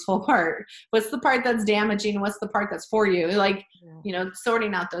not useful part? What's the part that's damaging and what's the part that's for you? Like,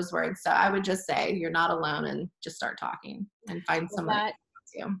 sorting out those words. So I would just say you're not alone, and just start talking and find someone that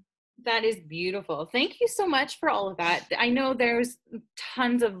you. That is beautiful. Thank you so much for all of that. I know there's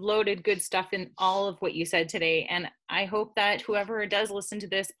tons of loaded good stuff in all of what you said today. And I hope that whoever does listen to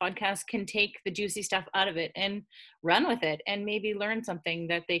this podcast can take the juicy stuff out of it and run with it, and maybe learn something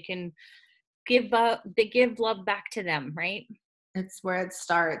that they can give love back to them, right? It's where it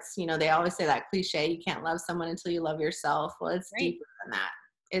starts. They always say that cliche, you can't love someone until you love yourself. Well, it's deeper than that.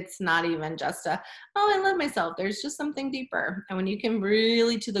 It's not even just I love myself. There's just something deeper. And when you can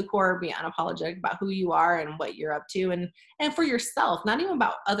really to the core be unapologetic about who you are and what you're up to, and for yourself, not even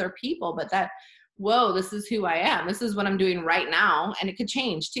about other people, but that, whoa, this is who I am. This is what I'm doing right now. And it could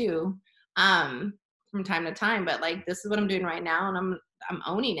change too, from time to time, but like, this is what I'm doing right now, and I'm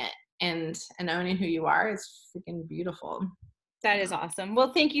owning it, and owning who you are is freaking beautiful. That is awesome.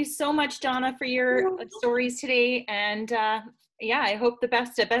 Well, thank you so much, Donna, for your stories today. And I hope the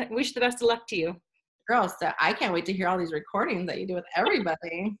best. Wish the best of luck to you. Girls, so I can't wait to hear all these recordings that you do with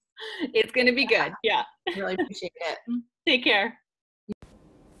everybody. It's going to be good. Yeah. Really appreciate it. Take care.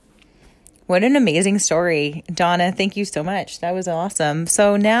 What an amazing story, Donna. Thank you so much. That was awesome.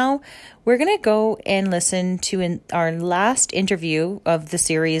 So now we're going to go and listen to our last interview of the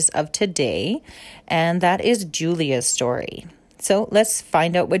series of today, and that is Julia's story. So let's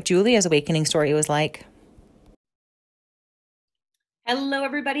find out what Julia's awakening story was like. Hello,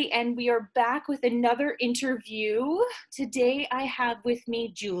 everybody, and we are back with another interview. Today I have with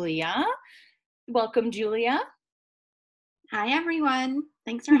me Julia. Welcome, Julia. Hi, everyone.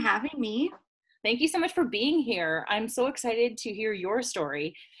 Thanks for having me. Thank you so much for being here. I'm so excited to hear your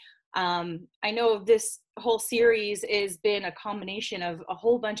story. I know this whole series has been a combination of a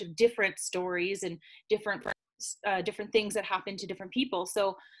whole bunch of different stories and different things that happen to different people.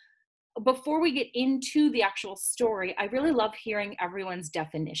 So before we get into the actual story, I really love hearing everyone's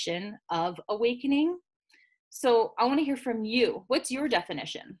definition of awakening. So I want to hear from you. What's your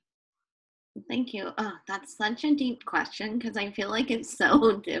definition? Thank you. Oh, that's such a deep question, because I feel like it's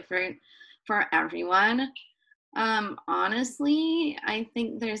so different for everyone. Honestly, I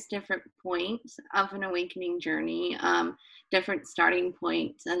think there's different points of an awakening journey, different starting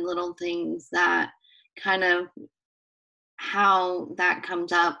points and little things that kind of how that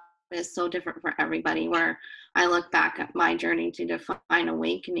comes up is so different for everybody, where I look back at my journey to define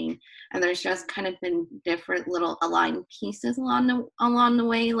awakening, and there's just kind of been different little aligned pieces along the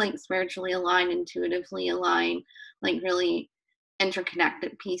way, like spiritually aligned, intuitively aligned, like really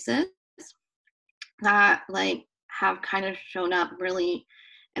interconnected pieces that like have kind of shown up really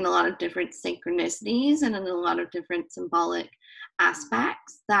in a lot of different synchronicities and in a lot of different symbolic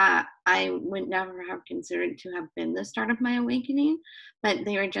aspects that I would never have considered to have been the start of my awakening, but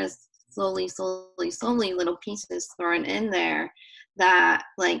they were just slowly little pieces thrown in there that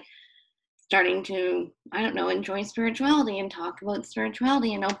like starting to, I don't know, enjoy spirituality and talk about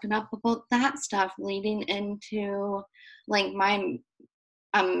spirituality and open up about that stuff, leading into like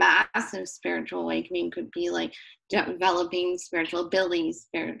a massive spiritual awakening could be like developing spiritual abilities,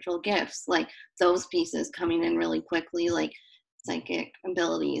 spiritual gifts, like those pieces coming in really quickly, like psychic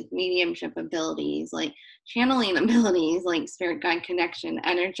abilities, mediumship abilities, like channeling abilities, like spirit guide connection,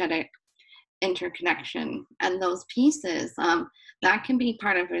 energetic interconnection, and those pieces, that can be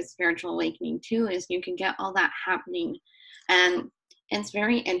part of a spiritual awakening too, is you can get all that happening. And it's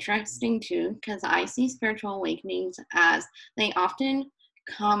very interesting too, because I see spiritual awakenings as they often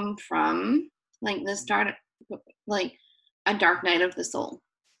come from like the start, like a dark night of the soul.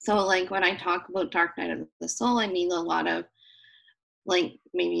 So like when I talk about dark night of the soul, I mean a lot of like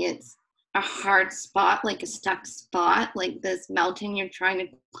maybe it's a hard spot, like a stuck spot, like this mountain you're trying to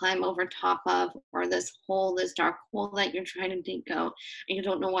climb over top of, or this hole, this dark hole that you're trying to dig out, and you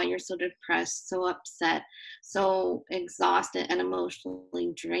don't know why you're so depressed, so upset, so exhausted and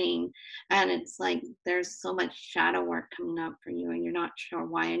emotionally drained. And it's like there's so much shadow work coming up for you, and you're not sure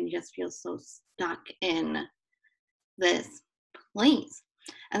why, and you just feel so stuck in this place.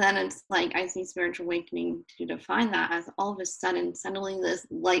 And then it's like I see spiritual awakening to define that as all of a sudden, suddenly this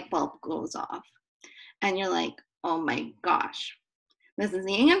light bulb goes off. And you're like, oh my gosh, this is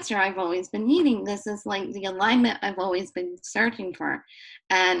the answer I've always been needing. This is like the alignment I've always been searching for.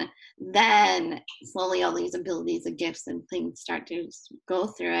 And then slowly all these abilities and gifts and things start to go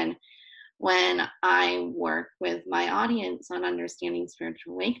through. And when I work with my audience on understanding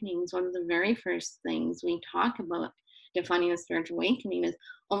spiritual awakenings, one of the very first things we talk about defining a spiritual awakening is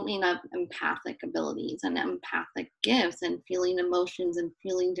opening up empathic abilities and empathic gifts and feeling emotions and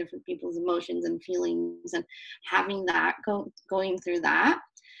feeling different people's emotions and feelings and having that going through that,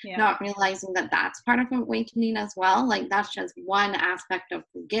 not realizing that that's part of awakening as well. Like that's just one aspect of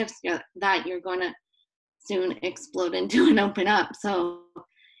the gifts that you're going to soon explode into and open up. So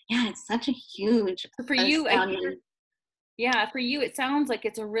yeah, it's such a huge for you. Yeah, for you, it sounds like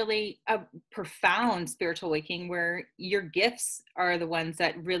it's a profound spiritual awakening where your gifts are the ones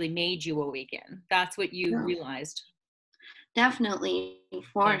that really made you awaken. That's what you realized. Definitely,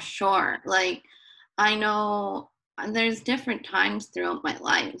 for sure. Like, I know there's different times throughout my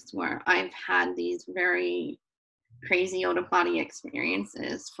life where I've had these very crazy out-of-body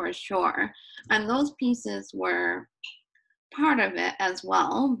experiences, for sure. And those pieces were part of it as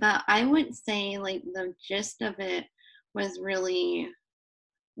well. But I would say, like, the gist of it was really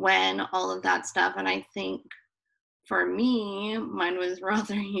when all of that stuff, and I think for me, mine was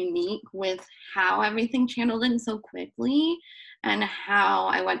rather unique with how everything channeled in so quickly and how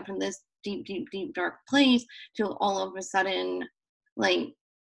I went from this deep, deep, deep, dark place to all of a sudden, like,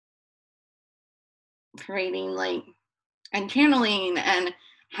 creating, like, and channeling and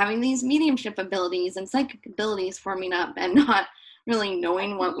having these mediumship abilities and psychic abilities forming up and not really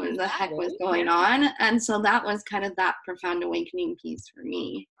knowing what the heck was going on. And so that was kind of that profound awakening piece for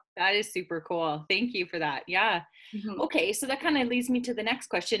me. That is super cool. Thank you for that. Yeah. Mm-hmm. Okay. So that kind of leads me to the next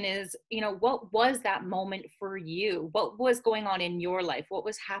question is, what was that moment for you? What was going on in your life? What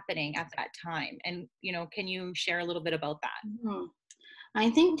was happening at that time? And, can you share a little bit about that? Mm-hmm.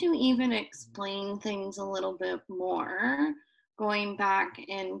 I think to even explain things a little bit more, going back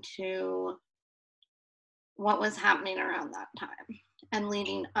into what was happening around that time and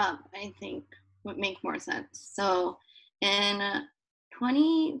leading up, I think would make more sense. So in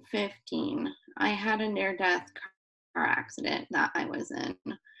 2015, I had a near-death car accident that I was in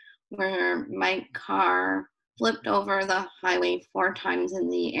where my car flipped over the highway 4 times in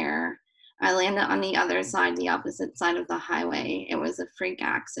the air. I landed on the other side, the opposite side of the highway. It was a freak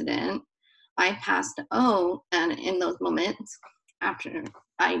accident. I passed out, and in those moments after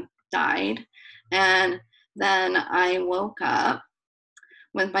I died, and then I woke up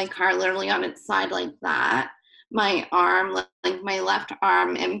with my car literally on its side like that. My arm, like my left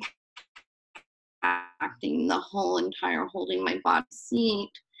arm, impacting the whole entire holding my body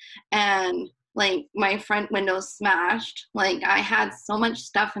seat. And like my front window smashed. Like I had so much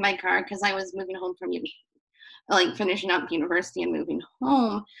stuff in my car because I was moving home from finishing up university and moving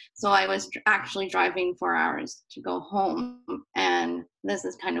home. So I was actually driving 4 hours to go home. And this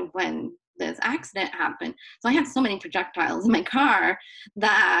is kind of when this accident happened. So I had so many projectiles in my car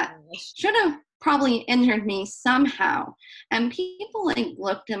that should have probably injured me somehow. And people like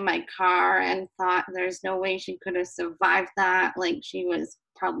looked in my car and thought there's no way she could have survived that. Like she was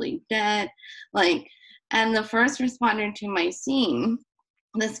probably dead. And the first responder to my scene,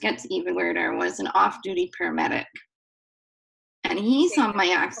 this gets even weirder, was an off-duty paramedic. And he saw my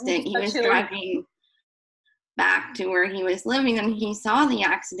accident. He was driving back to where he was living and he saw the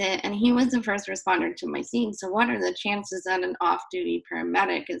accident and he was the first responder to my scene. So what are the chances that an off-duty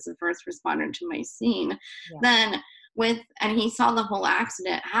paramedic is the first responder to my scene? Yeah. And he saw the whole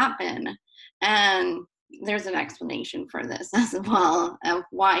accident happen. And there's an explanation for this as well of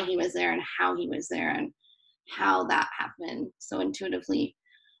why he was there and how he was there and how that happened so intuitively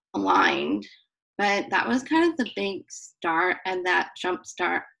aligned. But that was kind of the big start and that jump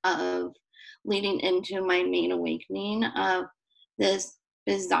start of leading into my main awakening of this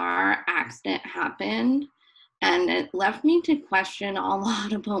bizarre accident happened, and it left me to question a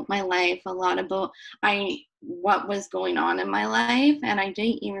lot about my life, a lot about what was going on in my life. And I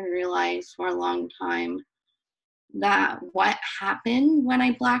didn't even realize for a long time that what happened when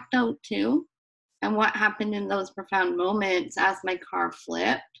I blacked out too, and what happened in those profound moments as my car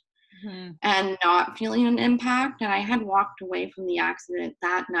flipped and not feeling an impact. And I had walked away from the accident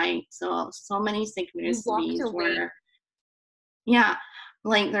that night. So many synchronicities were, yeah,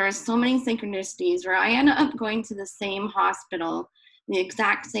 like there are so many synchronicities where I ended up going to the same hospital the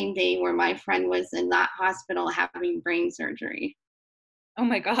exact same day where my friend was in that hospital having brain surgery. Oh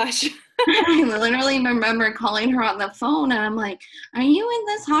my gosh. I literally remember calling her on the phone and I'm like, are you in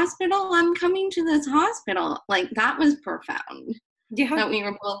this hospital? I'm coming to this hospital. Like, that was profound. Yeah. That we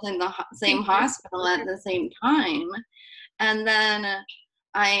were both in the same hospital at the same time. And then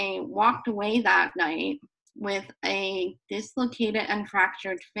I walked away that night with a dislocated and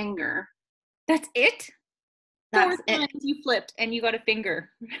fractured finger. That's it? That's 4 times it. you flipped and you got a finger.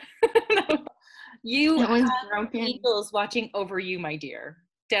 You it was have broken. angels watching over you, my dear.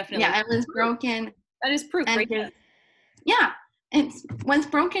 Definitely. Yeah, it was broken. That is proof, right? Yeah, it was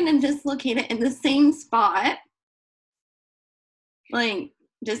broken and dislocated in the same spot. Like,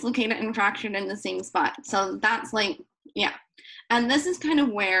 dislocated and fractured in the same spot. So that's like, yeah. And this is kind of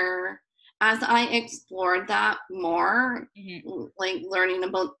where, as I explored that more, like learning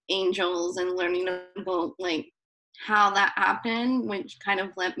about angels and learning about like how that happened, which kind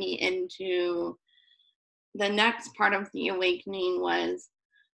of led me into the next part of the awakening was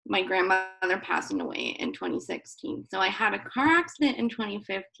my grandmother passing away in 2016. So I had a car accident in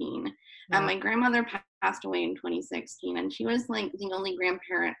 2015 and my grandmother passed away in 2016. And she was like the only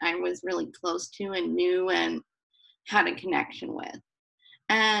grandparent I was really close to and knew and had a connection with.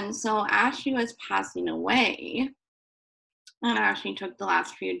 And so as she was passing away, and as she took the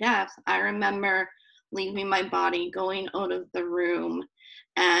last few deaths, I remember leaving my body, going out of the room,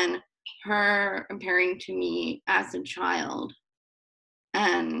 and her appearing to me as a child.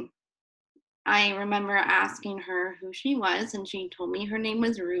 And I remember asking her who she was, and she told me her name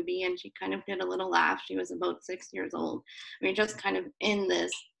was Ruby, and she kind of did a little laugh. She was about 6 years old. We were just kind of in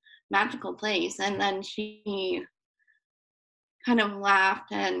this magical place. And then she kind of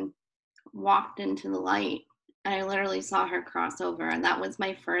laughed and walked into the light. And I literally saw her cross over, and that was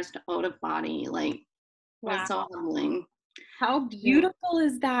my first out of body. Like, it was so humbling. How beautiful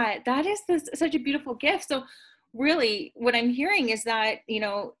is that? That is such a beautiful gift. So really what I'm hearing is that, you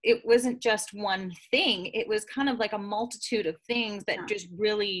know, it wasn't just one thing. It was kind of like a multitude of things that just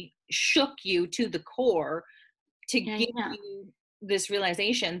really shook you to the core to give you this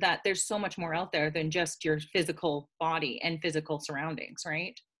realization that there's so much more out there than just your physical body and physical surroundings,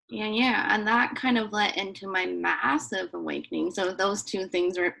 right? Yeah. And that kind of led into my massive awakening. So those two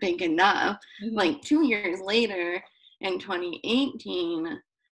things were big enough. Like 2 years later, in 2018,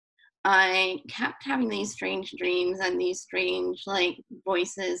 I kept having these strange dreams and these strange like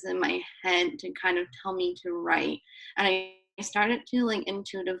voices in my head to kind of tell me to write. And I started to like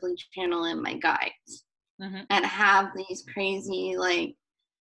intuitively channel in my guides and have these crazy like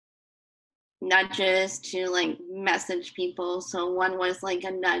nudges to like message people. So one was like a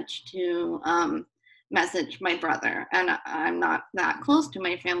nudge to message my brother, and I'm not that close to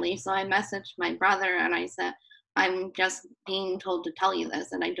my family, so I messaged my brother and I said, I'm just being told to tell you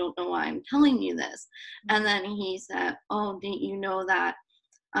this, and I don't know why I'm telling you this. And then he said, oh, didn't you know that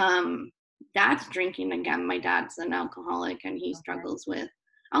dad's drinking again? My dad's an alcoholic and he struggles with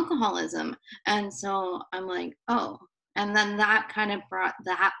alcoholism. And so I'm like, oh. And then that kind of brought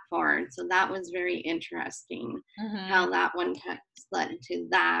that forward. So that was very interesting how that one text led to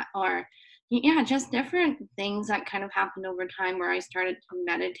that. Or yeah, just different things that kind of happened over time where I started to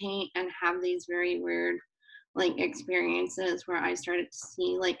meditate and have these very weird like experiences where I started to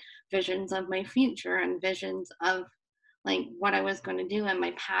see like visions of my future and visions of like what I was going to do in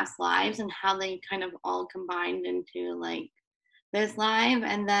my past lives and how they kind of all combined into like this live.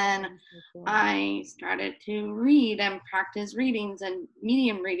 And then I started to read and practice readings and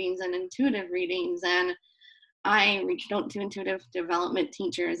medium readings and intuitive readings, and I reached out to intuitive development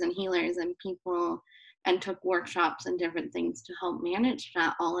teachers and healers and people and took workshops and different things to help manage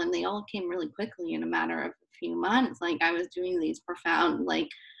that all, and they all came really quickly in a matter of a few months. Like I was doing these profound like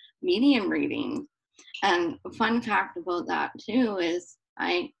medium readings. And a fun fact about that too is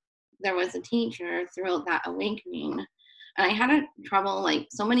there was a teacher throughout that awakening And I had a trouble, like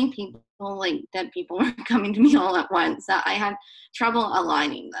so many people, like dead people were coming to me all at once that I had trouble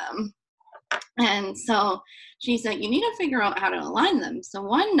aligning them. And so she said, you need to figure out how to align them. So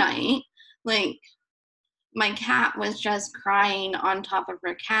one night, like my cat was just crying on top of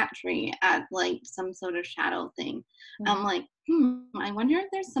her cat tree at like some sort of shadow thing. I'm like, I wonder if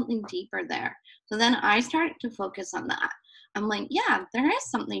there's something deeper there. So then I started to focus on that. I'm like, yeah, there is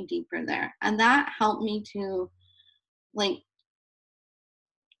something deeper there. And that helped me to like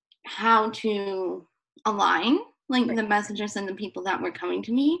how to align like the messages and the people that were coming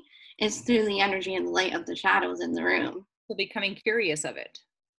to me is through the energy and the light of the shadows in the room. So becoming curious of it.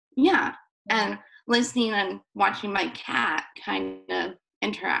 Yeah. And listening and watching my cat kind of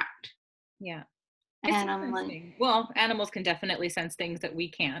interact. Yeah. And I'm like, well, animals can definitely sense things that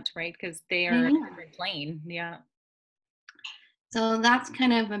we can't, right? Because they are in a different plane. Yeah. So that's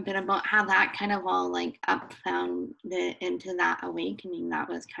kind of a bit about how that kind of all like up found into that awakening. That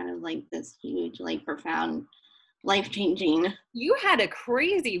was kind of like this huge, like profound, life-changing. You had a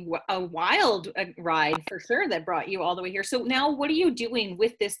crazy, a wild ride for sure that brought you all the way here. So now what are you doing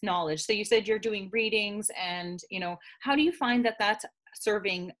with this knowledge? So you said you're doing readings and, how do you find that that's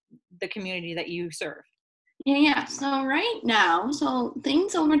serving the community that you serve? Yeah. So right now, so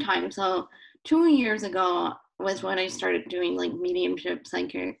things over time. So 2 years ago was when I started doing like mediumship,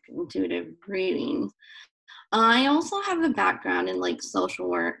 psychic, intuitive readings. I also have a background in like social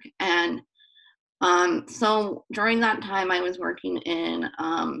work, and so during that time I was working in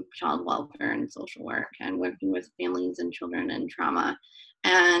child welfare and social work and working with families and children in trauma,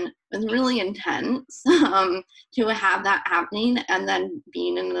 and it was really intense to have that happening, and then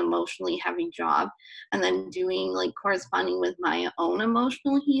being in an emotionally heavy job, and then doing like corresponding with my own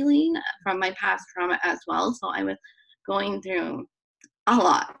emotional healing from my past trauma as well. So I was going through a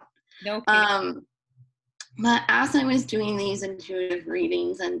lot. No kidding. But as I was doing these intuitive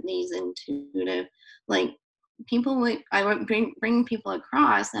readings and these intuitive, like I would bring people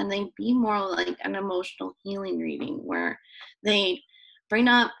across, and they'd be more like an emotional healing reading where they bring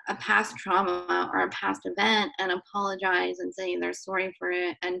up a past trauma or a past event and apologize and say they're sorry for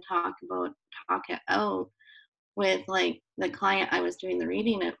it and talk it out with like the client I was doing the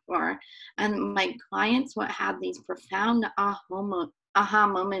reading it for. And my clients would have these profound aha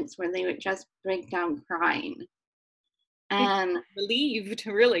moments where they would just break down crying. And relieved,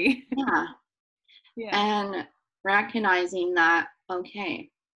 really. Yeah. Yeah. And recognizing that, okay,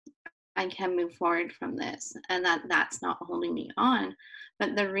 I can move forward from this, and that's not holding me on.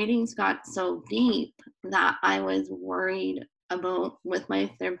 But the readings got so deep that I was worried about, with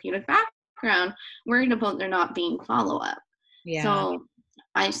my therapeutic background, worried about there not being follow-up. Yeah. So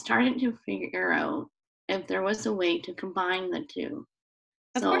I started to figure out if there was a way to combine the two.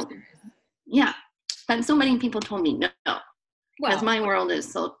 Of course there is. Yeah. But so many people told me no. Because Well, my world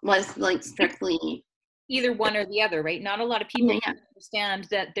was like strictly either one or the other, right? Not a lot of people understand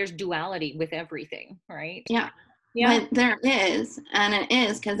that there's duality with everything, right? Yeah. But there is, and it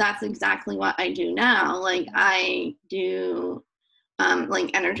is, because that's exactly what I do now. Like I do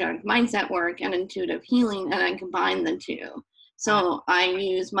like energetic mindset work and intuitive healing, and I combine the two. So I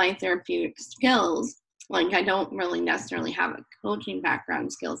use my therapeutic skills. Like I don't really necessarily have a coaching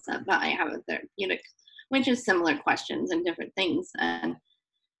background skill set, but I have a therapeutic, which is similar questions and different things. And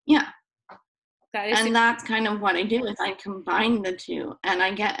yeah. And that's kind of what I do, is I combine the two, and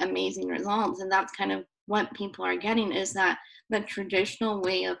I get amazing results. And that's kind of what people are getting, is that the traditional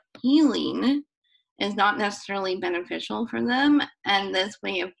way of healing is not necessarily beneficial for them. And this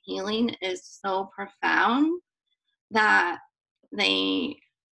way of healing is so profound that they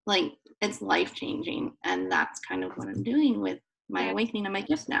like, it's life-changing. And that's kind of what I'm doing with my awakening and my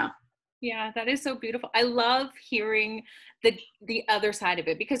gifts now. Yeah, that is so beautiful. I love hearing the other side of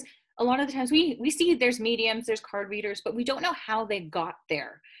it, because a lot of the times we see there's mediums, there's card readers, but we don't know how they got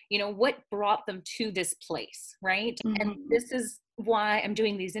there. What brought them to this place, right? Mm-hmm. And this is why I'm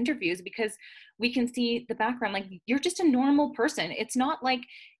doing these interviews, because we can see the background. Like, you're just a normal person. It's not like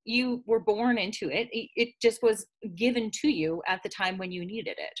you were born into it. It just was given to you at the time when you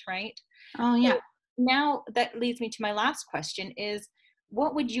needed it, right? Oh, yeah. So now that leads me to my last question is,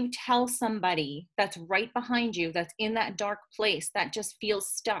 what would you tell somebody that's right behind you, that's in that dark place, that just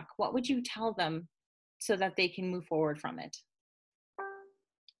feels stuck? What would you tell them so that they can move forward from it?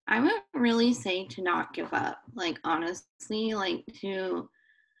 I would really say to not give up. Like, honestly,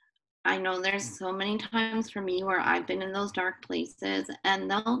 I know there's so many times for me where I've been in those dark places, and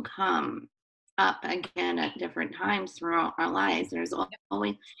they'll come up again at different times throughout our lives. There's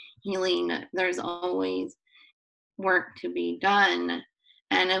always healing. There's always work to be done.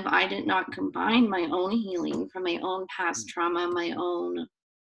 And if I did not combine my own healing from my own past trauma, my own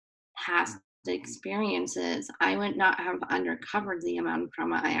past experiences, I would not have uncovered the amount of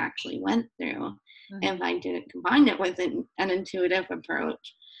trauma I actually went through if I didn't combine it with an intuitive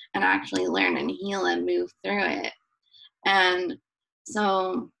approach and actually learn and heal and move through it. And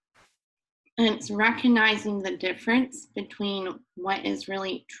so it's recognizing the difference between what is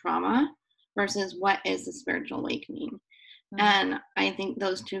really trauma versus what is the spiritual awakening. And I think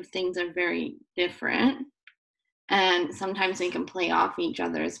those two things are very different. And sometimes they can play off each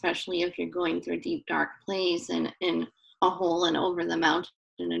other, especially if you're going through a deep, dark place and in a hole and over the mountain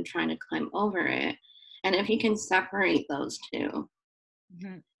and trying to climb over it. And if you can separate those two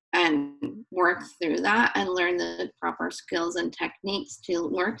and work through that and learn the proper skills and techniques to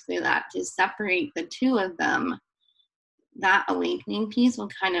work through that, to separate the two of them, that awakening piece will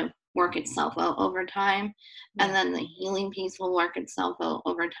kind of work itself out over time. And then the healing piece will work itself out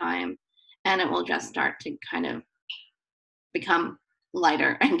over time. And it will just start to kind of become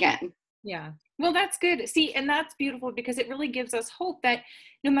lighter again. Yeah. Well, that's good. See, and that's beautiful because it really gives us hope that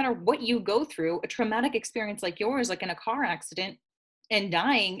no matter what you go through, a traumatic experience like yours, like in a car accident and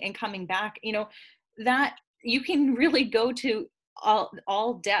dying and coming back, you know, that you can really go to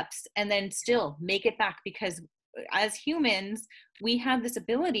all depths and then still make it back, because as humans, we have this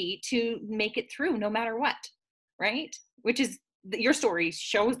ability to make it through no matter what, right? Which is, your story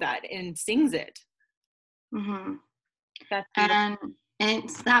shows that and sings it. And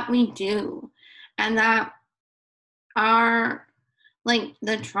it's that we do. And that our, like,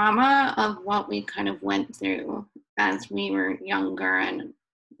 the trauma of what we kind of went through as we were younger and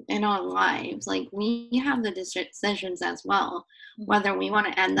in our lives, like, we have the decisions as well, whether we want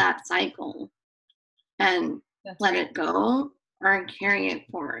to end that cycle and let it go or carry it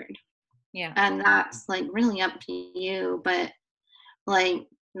forward. Yeah. And that's, like, really up to you. But, like,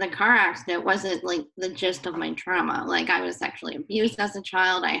 the car accident wasn't, like, the gist of my trauma. Like, I was sexually abused as a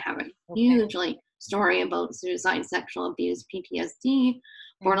child. I have a huge, like, story about suicide, sexual abuse, PTSD,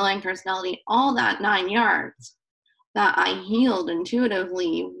 borderline personality, all that 9 yards that I healed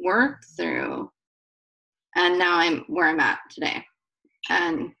intuitively, worked through, and now I'm where I'm at today.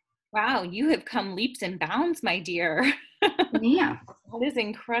 And wow, you have come leaps and bounds, my dear. Yeah. That is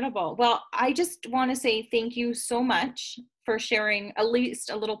incredible. Well, I just want to say thank you so much for sharing at least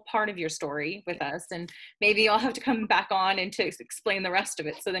a little part of your story with us. And maybe I'll have to come back on and to explain the rest of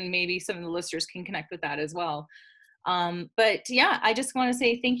it. So then maybe some of the listeners can connect with that as well. But yeah, I just want to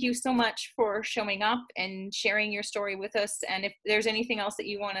say thank you so much for showing up and sharing your story with us. And if there's anything else that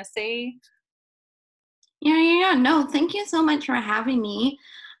you want to say. Yeah. No, thank you so much for having me.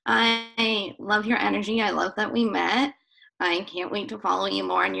 I love your energy. I love that we met. I can't wait to follow you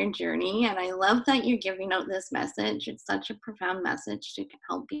more on your journey. And I love that you're giving out this message. It's such a profound message to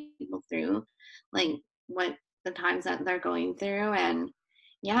help people through, like, what the times that they're going through. And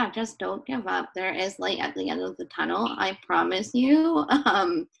yeah, just don't give up. There is light at the end of the tunnel. I promise you,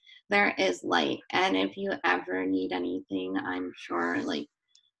 there is light. And if you ever need anything, I'm sure, like,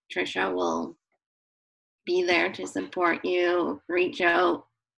 Trisha will be there to support you. Reach out,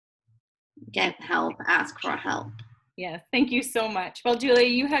 get help, ask for help. Yes, thank you so much. Well, Julia,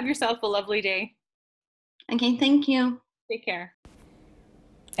 you have yourself a lovely day. Okay, thank you. Take care.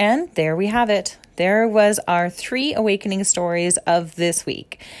 And there we have it. There was our 3 awakening stories of this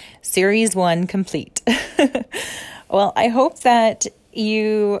week. Series 1 complete. Well, I hope that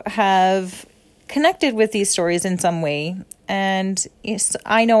you have connected with these stories in some way. And yes,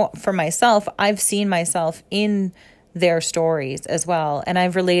 I know for myself, I've seen myself in their stories as well. And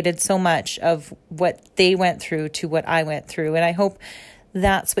I've related so much of what they went through to what I went through. And I hope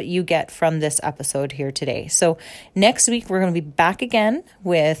that's what you get from this episode here today. So next week, we're going to be back again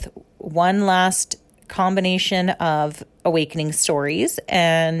with one last combination of awakening stories.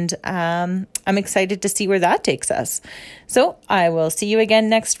 And I'm excited to see where that takes us. So I will see you again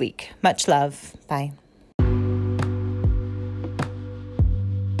next week. Much love. Bye.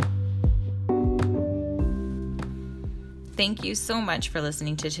 Thank you so much for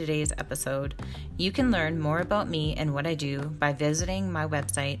listening to today's episode. You can learn more about me and what I do by visiting my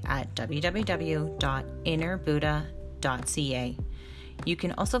website at www.innerbuddha.ca. You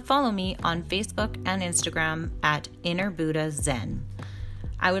can also follow me on Facebook and Instagram at Inner Buddha Zen.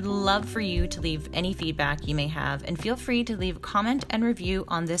 I would love for you to leave any feedback you may have, and feel free to leave a comment and review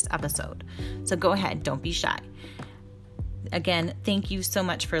on this episode. So go ahead, don't be shy. Again, thank you so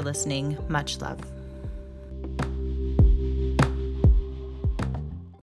much for listening. Much love.